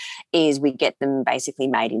drink is we get them basically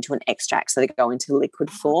made into an extract. So they go into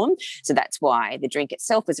liquid form. So that's why the drink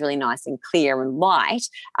itself is really nice and clear and light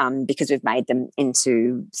because we've made them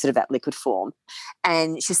into sort of that liquid form.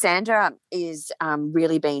 And Schisanda is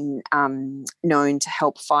really been known to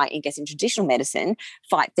help fight, I guess, in traditional medicine,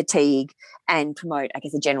 fight fatigue and promote, I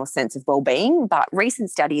guess, a general sense of well-being. But recent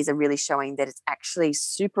studies are really showing that it's actually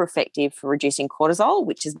super effective for reducing cortisol,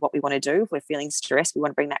 which is what we want to do. If we're feeling stressed, we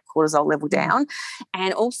want to bring that cortisol level down,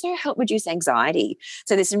 and also help reduce anxiety.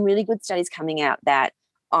 So there's some really good studies coming out that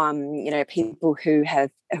people who are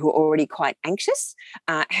already quite anxious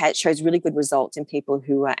shows really good results in people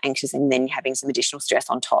who are anxious and then having some additional stress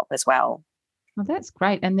on top as well. Well, that's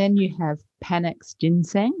great. And then you have Panax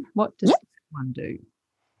ginseng. What does that one do?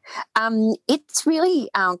 It's really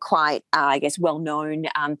quite, I guess, well known.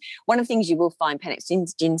 One of the things you will find Panax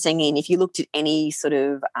ginseng in, if you looked at any sort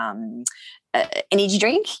of energy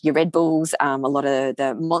drink, your Red Bulls, a lot of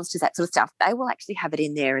the Monsters, that sort of stuff, they will actually have it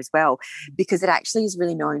in there as well because it actually is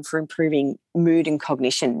really known for improving mood and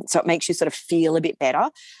cognition. So it makes you sort of feel a bit better.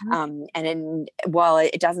 And then while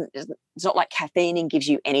it's not like caffeine and gives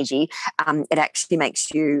you energy, it actually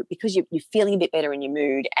makes you, because you're feeling a bit better in your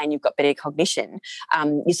mood and you've got better cognition,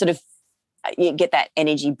 you get that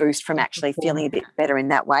energy boost from actually feeling a bit better in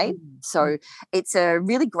that way. So it's a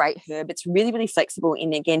really great herb. It's really, really flexible.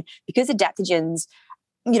 And again, because adaptogens,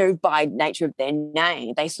 by nature of their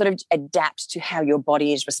name, they sort of adapt to how your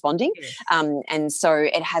body is responding. And so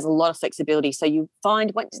it has a lot of flexibility. So you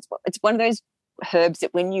find it's one of those herbs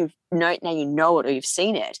that when you know it or you've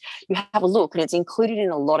seen it, you have a look, and it's included in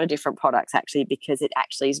a lot of different products actually because it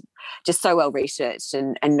actually is just so well researched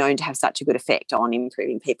and known to have such a good effect on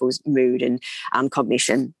improving people's mood and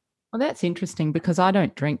cognition. Well, that's interesting because I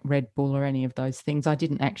don't drink Red Bull or any of those things. I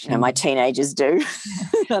didn't actually. My teenagers do,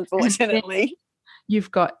 unfortunately. You've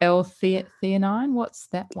got L-theanine. What's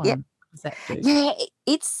that one? Yep. What does that do? Yeah,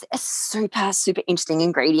 it's a super, super interesting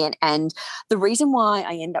ingredient. And the reason why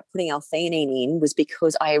I ended up putting L-theanine in was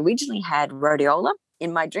because I originally had rhodiola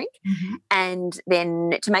in my drink. And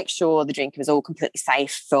then to make sure the drink was all completely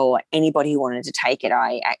safe for anybody who wanted to take it,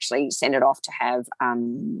 I actually sent it off to have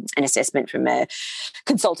an assessment from a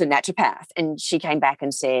consultant naturopath. And she came back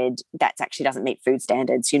and said, that actually doesn't meet food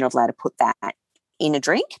standards. You're not allowed to put that in a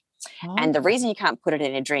drink. And the reason you can't put it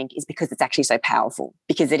in a drink is because it's actually so powerful,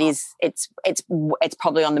 because it's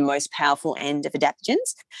probably on the most powerful end of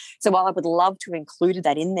adaptogens. So while I would love to have included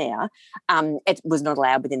that in there, it was not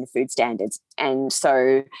allowed within the food standards. And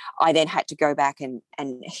so I then had to go back and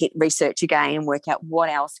hit research again and work out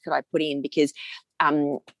what else could I put in, because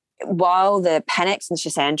while the Panax and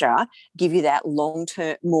Schisanda give you that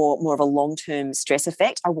long-term, more of a long-term stress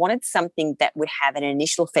effect, I wanted something that would have an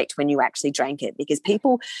initial effect when you actually drank it, because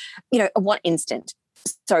people, want instant.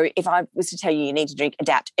 So if I was to tell you need to drink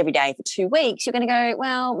Adapt every day for 2 weeks, you're going to go,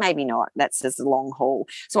 well, maybe not. That's just a long haul.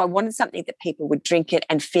 So I wanted something that people would drink it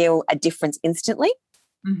and feel a difference instantly.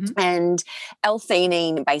 And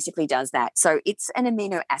L-theanine basically does that. So it's an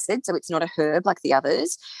amino acid, so it's not a herb like the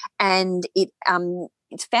others, and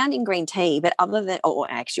it's found in green tea, but other than, or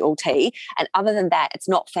actually all tea, and other than that, it's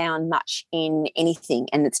not found much in anything,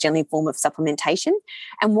 and it's generally a form of supplementation.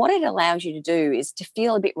 And what it allows you to do is to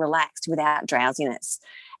feel a bit relaxed without drowsiness.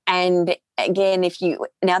 And again,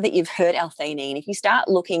 now that you've heard L-theanine, if you start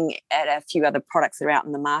looking at a few other products that are out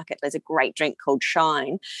in the market, there's a great drink called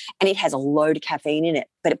Shine, and it has a load of caffeine in it,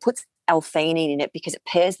 but it puts L-theanine in it because it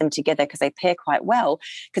pairs them together, because they pair quite well,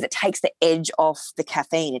 because it takes the edge off the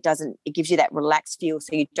caffeine. It gives you that relaxed feel,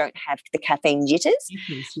 so you don't have the caffeine jitters.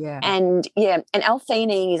 And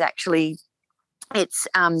L-theanine is actually, it's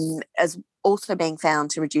as also being found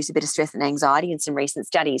to reduce a bit of stress and anxiety in some recent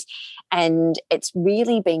studies. And it's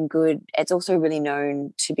really been good. It's also really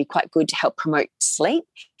known to be quite good to help promote sleep.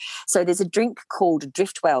 So there's a drink called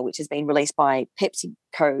Driftwell, which has been released by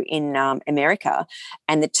PepsiCo in America.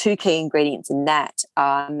 And the two key ingredients in that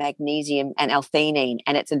are magnesium and L-theanine.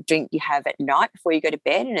 And it's a drink you have at night before you go to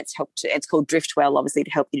bed. And it's called Driftwell, obviously,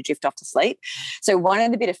 to help you to drift off to sleep. So one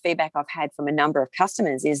of the bit of feedback I've had from a number of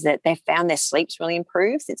customers is that they've found their sleep's really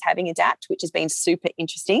improved since having Adapt, which has been super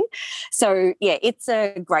interesting. So yeah, it's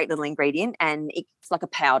a great little ingredient, and it's like a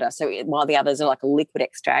powder. So while the others are like a liquid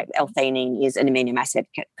extract, L-theanine is an amino acid,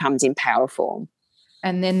 comes in powder form.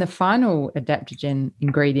 And then the final adaptogen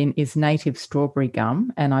ingredient is native strawberry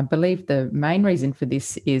gum. And I believe the main reason for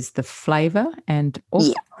this is the flavour and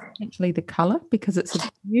also potentially the colour, because it's a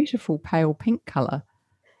beautiful pale pink colour.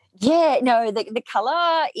 Yeah, no, the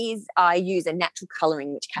colour is, I use a natural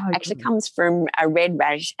colouring, which actually comes from a red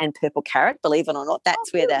radish and purple carrot, believe it or not.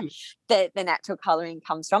 That's where the natural colouring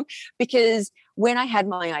comes from. Because when I had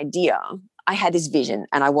my idea, I had this vision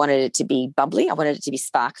and I wanted it to be bubbly, I wanted it to be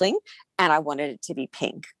sparkling, and I wanted it to be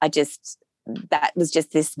pink. That was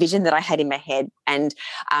just this vision that I had in my head. And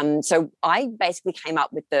so I basically came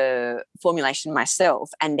up with the formulation myself.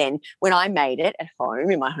 And then when I made it at home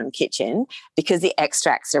in my home kitchen, because the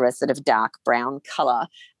extracts are a sort of dark brown colour,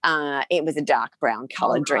 it was a dark brown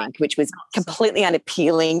colour drink, which was completely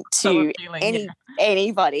unappealing to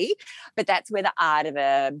anybody. But that's where the art of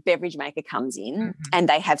a beverage maker comes in. Mm-hmm. And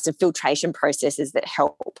they have some filtration processes that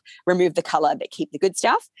help remove the colour but keep the good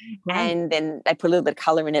stuff. Right. And then they put a little bit of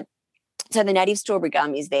colour in it. So the native strawberry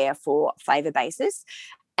gum is there for flavour basis.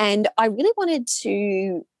 And I really wanted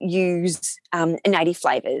to use native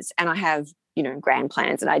flavours, and I have, grand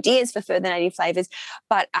plans and ideas for further native flavours.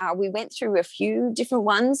 But we went through a few different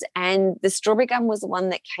ones, and the strawberry gum was the one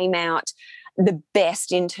that came out the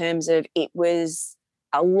best in terms of it was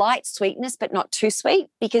a light sweetness, but not too sweet,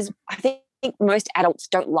 because I think most adults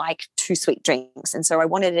don't like too sweet drinks. And so I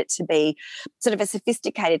wanted it to be sort of a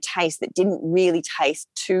sophisticated taste that didn't really taste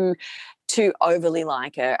too overly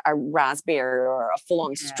like a raspberry or a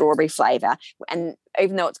full-on strawberry flavour. And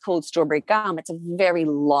even though it's called strawberry gum, it's a very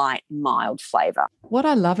light, mild flavour. What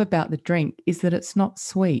I love about the drink is that it's not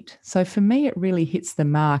sweet. So for me, it really hits the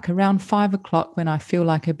mark. Around 5 o'clock, when I feel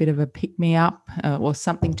like a bit of a pick-me-up or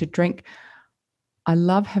something to drink, I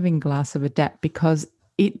love having a glass of Adapt because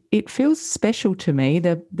it feels special to me.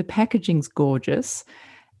 The packaging's gorgeous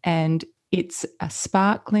and it's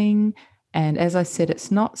sparkling. And as I said, it's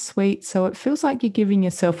not sweet. So it feels like you're giving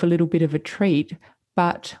yourself a little bit of a treat,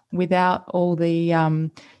 but without all the,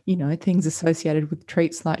 things associated with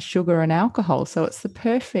treats like sugar and alcohol. So it's the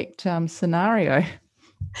perfect scenario.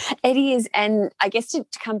 It is. And I guess to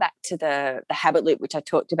come back to the habit loop, which I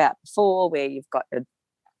talked about before, where you've got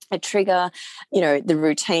a trigger, the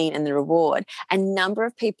routine and the reward. A number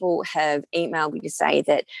of people have emailed me to say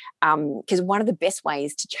that because one of the best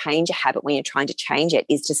ways to change a habit when you're trying to change it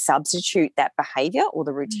is to substitute that behavior or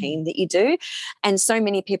the routine that you do. And so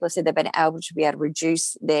many people have said they've been able to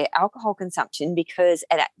reduce their alcohol consumption because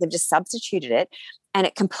they've just substituted it and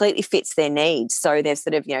it completely fits their needs. So they've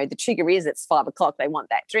sort of, the trigger is it's 5 o'clock, they want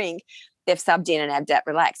that drink. They've subbed in an Adapt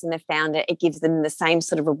Relax and they've found it gives them the same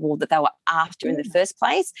sort of reward that they were after in the first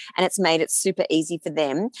place. And it's made it super easy for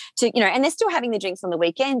them to, and they're still having the drinks on the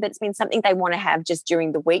weekend, but it's been something they want to have just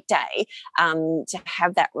during the weekday to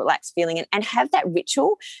have that relaxed feeling and have that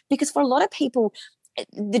ritual. Because for a lot of people,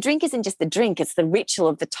 the drink isn't just the drink, it's the ritual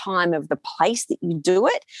of the time of the place that you do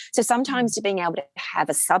it. So sometimes to being able to have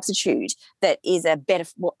a substitute that is a better,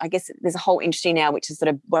 well, I guess there's a whole industry now which is sort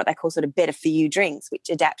of what they call sort of better for you drinks, which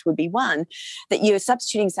Adapt would be one, that you're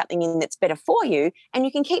substituting something in that's better for you and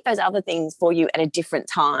you can keep those other things for you at a different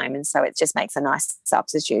time. And so it just makes a nice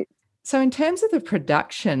substitute. So in terms of the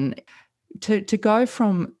production, to go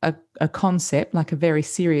from a concept, like a very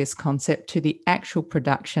serious concept, to the actual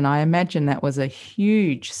production, I imagine that was a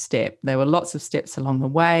huge step. There were lots of steps along the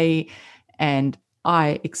way, and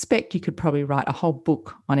I expect you could probably write a whole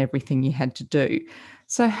book on everything you had to do.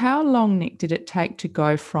 So how long, Nick, did it take to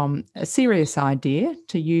go from a serious idea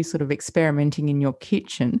to you sort of experimenting in your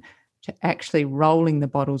kitchen to actually rolling the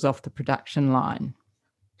bottles off the production line?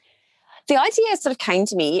 The idea sort of came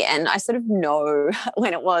to me and I sort of know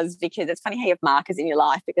when it was, because it's funny how you have markers in your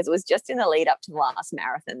life, because it was just in the lead up to the last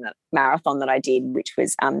marathon that I did, which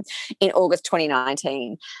was in August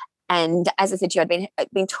 2019. And as I said to you,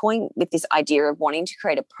 I'd been toying with this idea of wanting to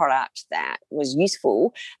create a product that was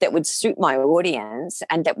useful, that would suit my audience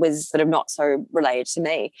and that was sort of not so related to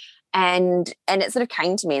me. And it sort of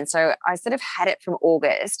came to me. And so I sort of had it from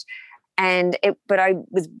August but I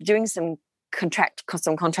was doing some contract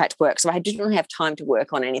work, so I didn't really have time to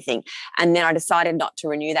work on anything. And then I decided not to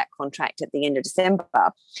renew that contract at the end of December.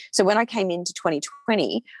 So when I came into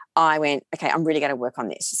 2020, I went, okay, I'm really going to work on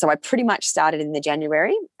this. So I pretty much started in the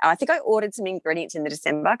January. I think I ordered some ingredients in the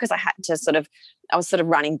December because I was sort of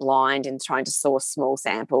running blind and trying to source small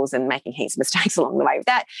samples and making heaps of mistakes along the way with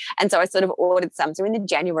that. And so I sort of ordered some. So in the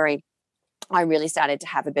January, I really started to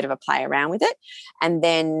have a bit of a play around with it. And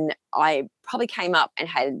then I probably came up and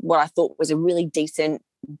had what I thought was a really decent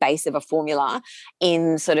base of a formula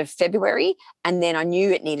in sort of February. And then I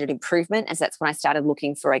knew it needed improvement. And so that's when I started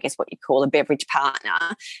looking for, I guess, what you call a beverage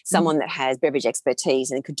partner, someone that has beverage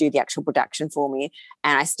expertise and could do the actual production for me.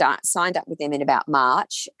 And I signed up with them in about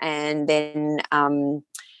March. And then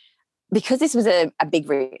because this was a big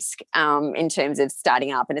risk in terms of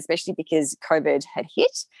starting up, and especially because COVID had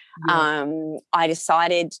hit, I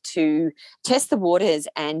decided to test the waters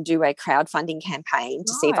and do a crowdfunding campaign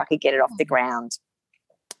to see if I could get it off the ground.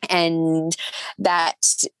 And that,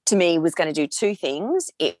 to me, was going to do two things.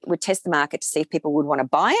 It would test the market to see if people would want to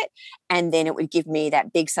buy it, and then it would give me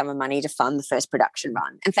that big sum of money to fund the first production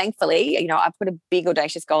run. And thankfully, I put a big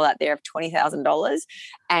audacious goal out there of $20,000,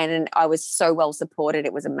 and I was so well supported.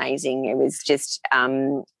 It was amazing. It was just,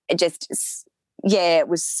 it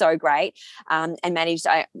was so great. And managed.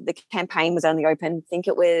 The campaign was only open, I think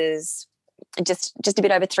it was just a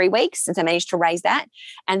bit over 3 weeks since I managed to raise that.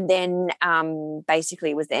 And then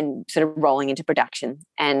basically was then sort of rolling into production,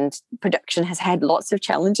 and production has had lots of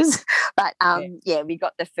challenges, but we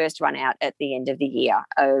got the first run out at the end of the year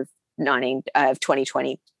of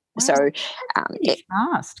 2020. Wow. So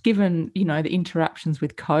fast, given, the interruptions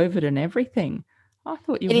with COVID and everything. I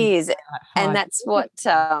thought you were. It is. And that's what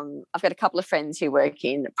I've got a couple of friends who work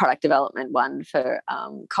in product development, one for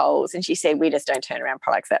Coles, and she said, we just don't turn around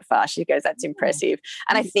products that fast. She goes, that's impressive.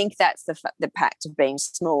 And I think that's the fact of being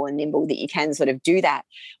small and nimble, that you can sort of do that.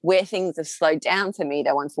 Where things have slowed down for me,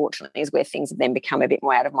 though, unfortunately, is where things have then become a bit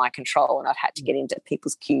more out of my control, and I've had to get into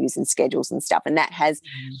people's queues and schedules and stuff. And that has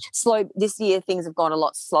slowed. This year, things have gone a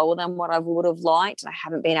lot slower than what I would have liked, and I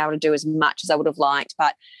haven't been able to do as much as I would have liked.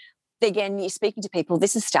 But again, you're speaking to people,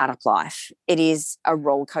 this is startup life. It is a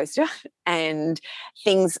roller coaster, and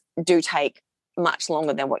things do take much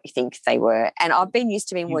longer than what you think they were. And I've been used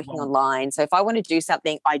to being working online. So if I want to do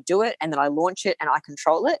something, I do it, and then I launch it and I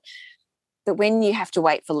control it. But when you have to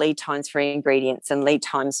wait for lead times for ingredients and lead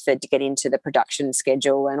times to get into the production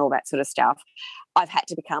schedule and all that sort of stuff, I've had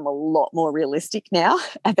to become a lot more realistic now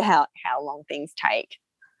about how long things take.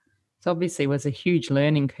 So obviously was a huge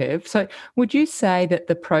learning curve. So would you say that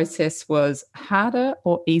the process was harder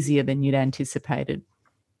or easier than you'd anticipated?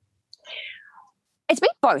 It's been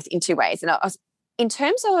both in two ways. And in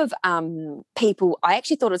terms of people, I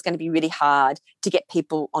actually thought it was going to be really hard to get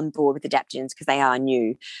people on board with adaptogens because they are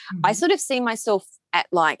new. Mm-hmm. I sort of see myself at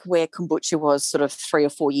like where kombucha was sort of 3 or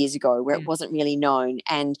 4 years ago, where it wasn't really known.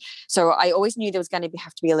 And so I always knew there was going to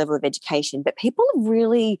have to be a level of education, but people have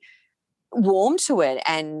really warm to it.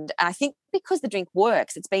 And I think because the drink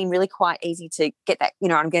works, it's been really quite easy to get that,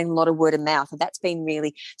 I'm getting a lot of word of mouth, and that's been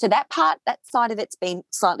really, so that side of it's been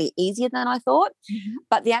slightly easier than I thought. Mm-hmm.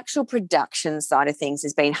 But the actual production side of things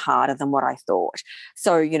has been harder than what I thought.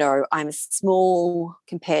 So, I'm small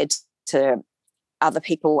compared to other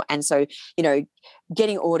people. And so,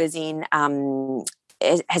 getting orders in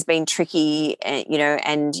has been tricky,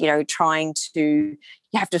 and trying to,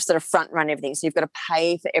 you have to sort of front run everything. So you've got to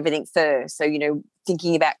pay for everything first. So,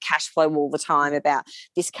 thinking about cash flow all the time, about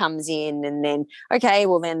this comes in and then, okay,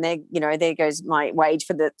 well then there goes my wage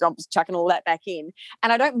for the, I'm just chucking all that back in.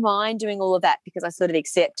 And I don't mind doing all of that because I sort of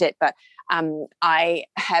accept it. But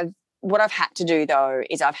what I've had to do though,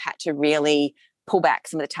 is I've had to really pull back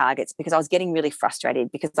some of the targets because I was getting really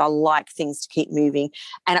frustrated because I like things to keep moving.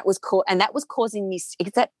 And that was causing me,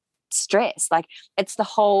 it's that stress. Like it's the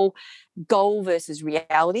whole goal versus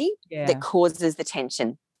reality that causes the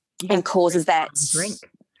tension and causes that drink.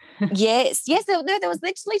 Yes. There was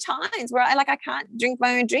literally times where I can't drink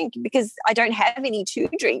my own drink because I don't have any to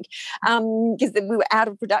drink because we were out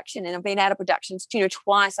of production, and I've been out of production,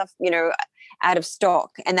 twice, out of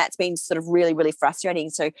stock, and that's been sort of really, really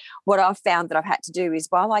frustrating. So what I've found that I've had to do is,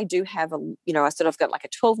 while I do have I sort of got like a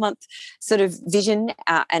 12-month sort of vision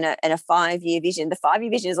and a 5-year vision. The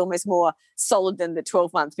 5-year vision is almost more solid than the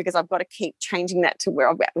 12 months because I've got to keep changing that to where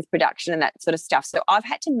I'm at with production and that sort of stuff. So I've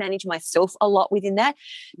had to manage myself a lot within that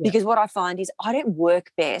because what I find is I don't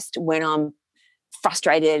work best when I'm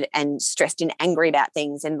frustrated and stressed and angry about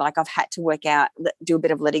things, and I've had to do a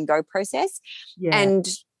bit of letting go process. And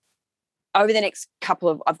over the next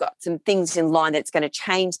I've got some things in line that's going to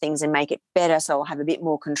change things and make it better, so I'll have a bit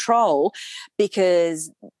more control,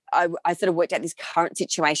 because I sort of worked out this current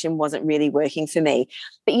situation wasn't really working for me.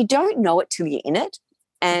 But you don't know it till you're in it.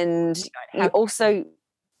 And you also,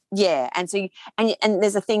 and so and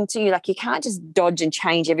there's a thing too, you can't just dodge and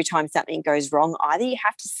change every time something goes wrong either. You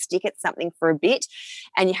have to stick at something for a bit,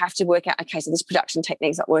 and you have to work out, okay, so this production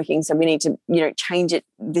technique's not working, so we need to, change it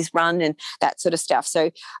this run and that sort of stuff.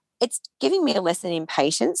 So it's giving me a lesson in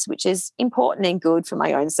patience, which is important and good for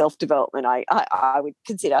my own self-development, I would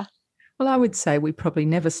consider. Well, I would say we probably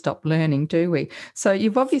never stop learning, do we? So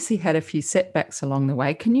you've obviously had a few setbacks along the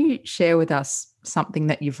way. Can you share with us something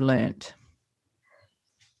that you've learnt?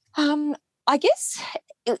 I guess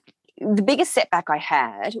the biggest setback I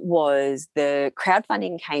had was the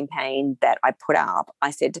crowdfunding campaign that I put up.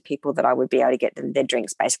 I said to people that I would be able to get them their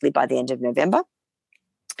drinks basically by the end of November.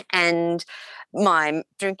 And my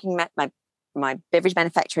beverage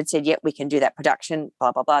manufacturer had said, yep, we can do that production,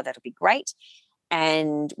 blah, blah, blah, that'll be great.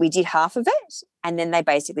 And we did half of it. And then they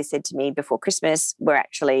basically said to me before Christmas, we're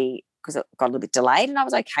actually, because it got a little bit delayed, and I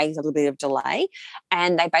was okay with a little bit of delay.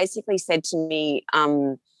 And they basically said to me,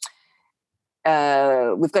 we've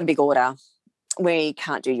got a big order. We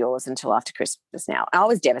can't do yours until after Christmas now. And I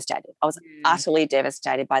was devastated. I was utterly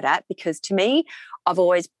devastated by that, because to me, I've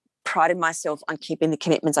always prided myself on keeping the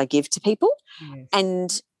commitments I give to people. Yes.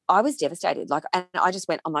 And I was devastated. And I just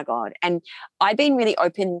went, oh my God. And I'd been really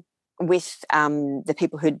open with the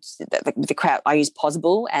people the crowd. I use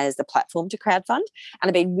Pozible as the platform to crowdfund, and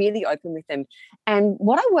I've been really open with them. And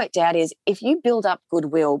what I worked out is, if you build up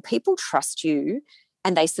goodwill, people trust you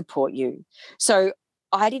and they support you. So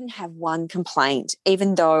I didn't have one complaint,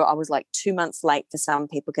 even though I was 2 months late for some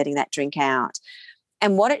people getting that drink out.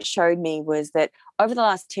 And what it showed me was that over the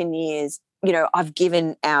last 10 years, I've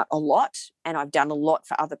given out a lot, and I've done a lot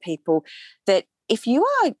for other people, that if you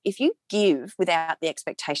give without the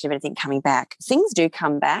expectation of anything coming back, things do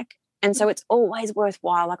come back. And so it's always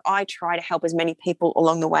worthwhile. I try to help as many people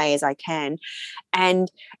along the way as I can.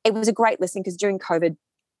 And it was a great lesson, because during COVID,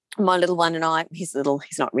 my little one and I, he's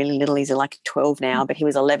not really little, he's 12 now, but he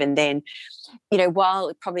was 11 then.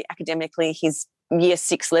 While probably academically his year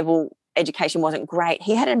 6 level education wasn't great,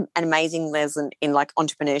 he had an amazing lesson in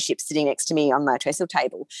entrepreneurship sitting next to me on my trestle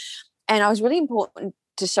table. And I was really important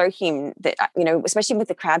to show him that, especially with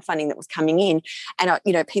the crowdfunding that was coming in, and,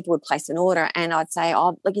 people would place an order, and I'd say,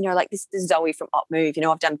 this is Zoe from OpMove.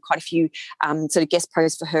 I've done quite a few sort of guest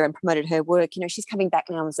posts for her and promoted her work. She's coming back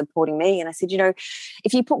now and supporting me. And I said,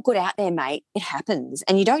 if you put good out there, mate, it happens.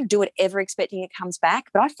 And you don't do it ever expecting it comes back.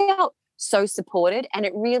 But I felt so supported, and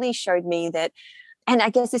it really showed me that. And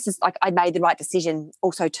I guess this is I made the right decision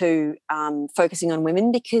also to focusing on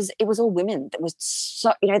women, because it was all women that was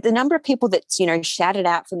so, the number of people that, shouted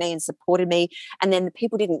out for me and supported me. And then the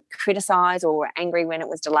people didn't criticize or were angry when it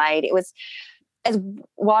was delayed. It was,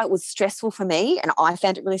 while it was stressful for me, and I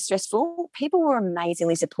found it really stressful, people were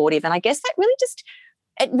amazingly supportive. And I guess that really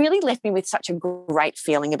it really left me with such a great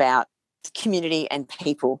feeling about community and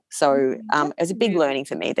people. So it was a big learning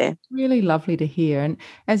for me there. Really lovely to hear. And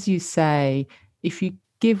as you say, if you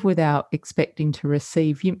give without expecting to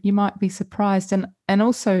receive, you might be surprised. And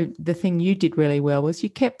also the thing you did really well was you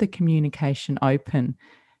kept the communication open,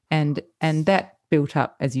 and that built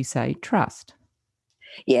up, as you say, trust.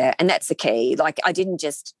 Yeah, and that's the key. I didn't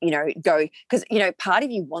just, go, because, part of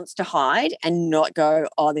you wants to hide and not go,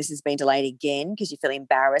 oh, this has been delayed again, because you feel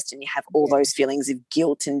embarrassed and you have all those feelings of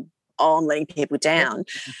guilt and, oh, I'm letting people down.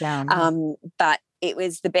 But it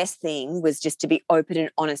was the best thing was just to be open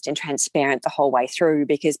and honest and transparent the whole way through,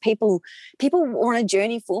 because people were on a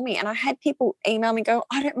journey for me. And I had people email me, go,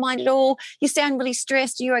 I don't mind at all. You sound really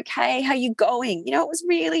stressed. Are you okay? How are you going? It was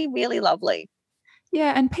really, really lovely.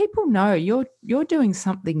 Yeah, and people know you're doing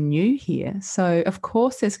something new here. So, of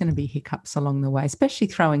course, there's going to be hiccups along the way, especially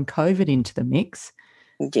throwing COVID into the mix.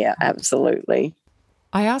 Yeah, absolutely.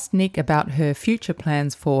 I asked Nick about her future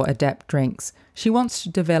plans for Adapt Drinks. She wants to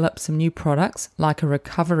develop some new products, like a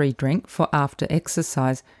recovery drink for after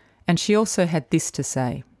exercise, and she also had this to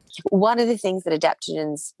say. One of the things that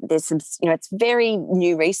adaptogens, there's some, it's very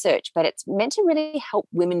new research, but it's meant to really help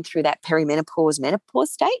women through that perimenopause,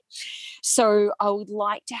 menopause state. So I would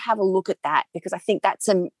like to have a look at that, because I think that's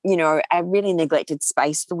a really neglected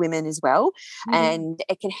space for women as well. Mm-hmm. And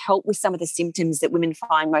it can help with some of the symptoms that women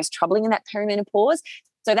find most troubling in that perimenopause.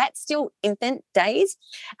 So that's still infant days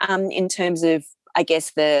in terms of, I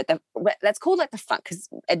guess that's called the fun, because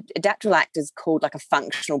Adapt-Relact is called a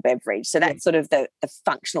functional beverage. So that's sort of the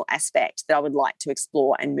functional aspect that I would like to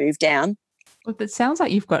explore and move down. Well, it sounds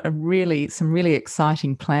like you've got some really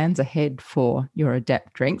exciting plans ahead for your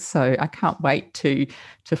Adapt drinks. So I can't wait to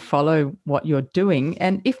follow what you're doing.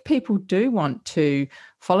 And if people do want to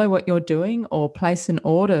follow what you're doing or place an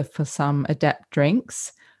order for some Adapt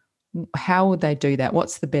drinks, how would they do that?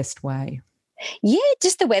 What's the best way? Yeah,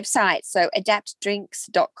 just the website. So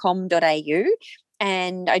adaptdrinks.com.au.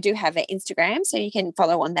 And I do have an Instagram, so you can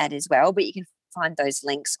follow on that as well. But you can find those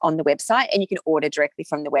links on the website, and you can order directly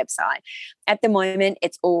from the website. At the moment,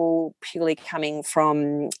 it's all purely coming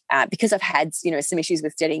from, because I've had, some issues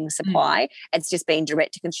with getting supply, it's just been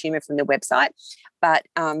direct to consumer from the website. But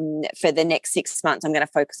for the next 6 months, I'm going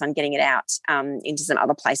to focus on getting it out into some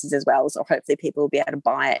other places as well. So hopefully people will be able to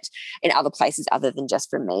buy it in other places other than just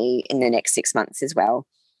from me in the next 6 months as well.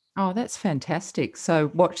 Oh, that's fantastic.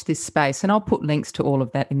 So watch this space, and I'll put links to all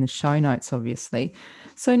of that in the show notes, obviously.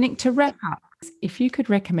 So, Nick, to wrap up, if you could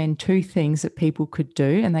recommend two things that people could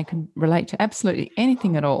do, and they can relate to absolutely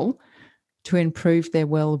anything at all, to improve their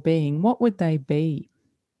well-being, what would they be?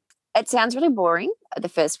 It sounds really boring, the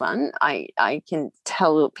first one. I can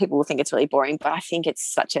tell people will think it's really boring, but I think it's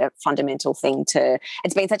such a fundamental thing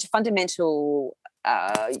it's been such a fundamental,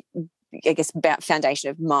 I guess, about foundation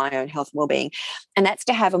of my own health and well-being, and that's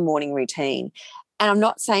to have a morning routine. And I'm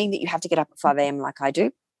not saying that you have to get up at 5 a.m. like I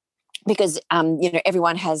do, because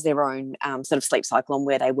everyone has their own sort of sleep cycle and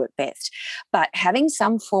where they work best. But having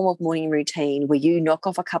some form of morning routine where you knock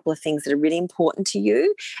off a couple of things that are really important to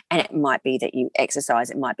you, and it might be that you exercise,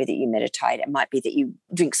 it might be that you meditate, it might be that you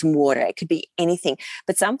drink some water, it could be anything,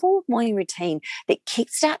 but some form of morning routine that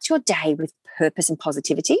kickstarts your day with purpose and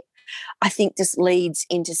positivity, I think this leads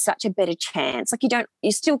into such a better chance. Like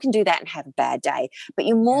you still can do that and have a bad day, but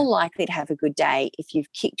you're more likely to have a good day if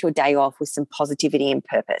you've kicked your day off with some positivity and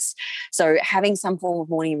purpose. So having some form of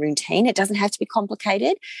morning routine, it doesn't have to be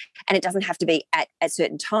complicated, and it doesn't have to be at a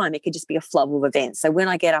certain time. It could just be a flow of events. So when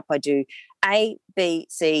I get up, I do A, B,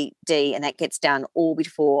 C, D, and that gets done all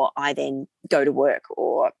before I then go to work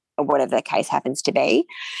or whatever the case happens to be.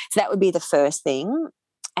 So that would be the first thing.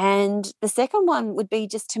 And the second one would be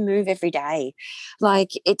just to move every day.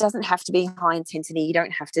 Like, it doesn't have to be high intensity. You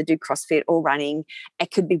don't have to do CrossFit or running.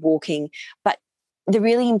 It could be walking. But the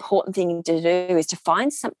really important thing to do is to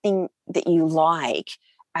find something that you like,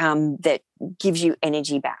 that gives you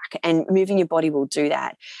energy back, and moving your body will do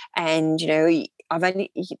that. And, I've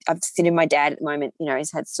seen in my dad at the moment,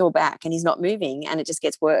 he's had sore back and he's not moving, and it just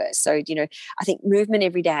gets worse. So, I think movement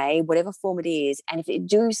every day, whatever form it is, and if you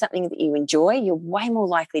do something that you enjoy, you're way more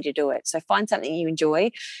likely to do it. So find something you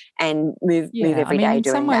enjoy and move every day doing that. In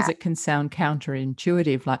some ways it can sound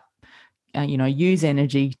counterintuitive, like, use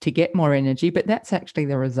energy to get more energy, but that's actually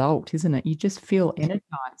the result, isn't it? You just feel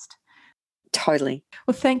energized. Totally.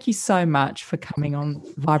 Well, thank you so much for coming on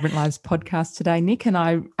Vibrant Lives podcast today, Nick. And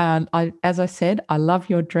I, as I said, I love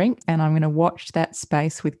your drink, and I'm going to watch that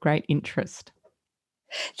space with great interest.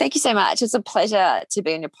 Thank you so much. It's a pleasure to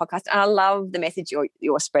be on your podcast. And I love the message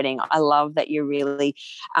you're spreading. I love that you really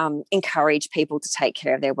encourage people to take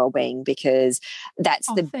care of their well-being, because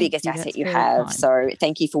that's the biggest asset you have. Kind. So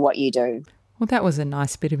thank you for what you do. Well, that was a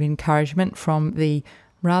nice bit of encouragement from the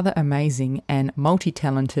rather amazing and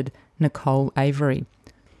multi-talented Nicole Avery.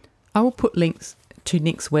 I will put links to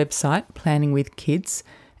Nick's website, Planning with Kids,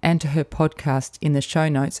 and to her podcast in the show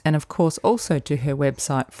notes, and of course also to her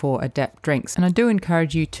website for Adapt drinks. And I do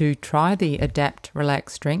encourage you to try the Adapt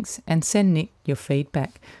Relax drinks and send Nick your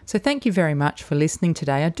feedback. So thank you very much for listening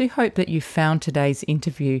today. I do hope that you found today's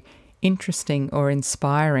interview interesting or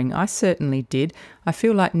inspiring. I certainly did. I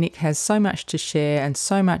feel like Nick has so much to share and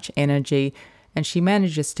so much energy, and she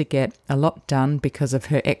manages to get a lot done because of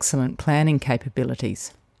her excellent planning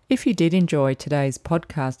capabilities. If you did enjoy today's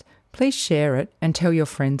podcast, please share it and tell your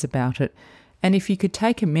friends about it. And if you could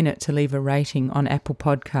take a minute to leave a rating on Apple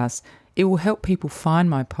Podcasts, it will help people find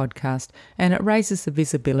my podcast, and it raises the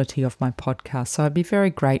visibility of my podcast. So I'd be very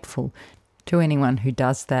grateful to anyone who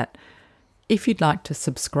does that. If you'd like to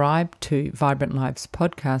subscribe to Vibrant Lives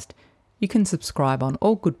podcast, you can subscribe on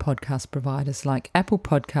all good podcast providers like Apple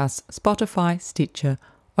Podcasts, Spotify, Stitcher,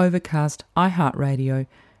 Overcast, iHeartRadio,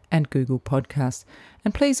 and Google Podcasts.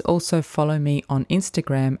 And please also follow me on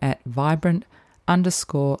Instagram at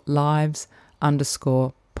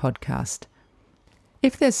vibrant_lives_podcast.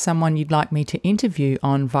 If there's someone you'd like me to interview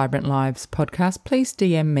on Vibrant Lives podcast, please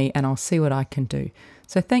DM me and I'll see what I can do.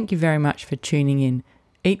 So thank you very much for tuning in.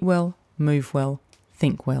 Eat well, move well,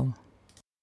 think well.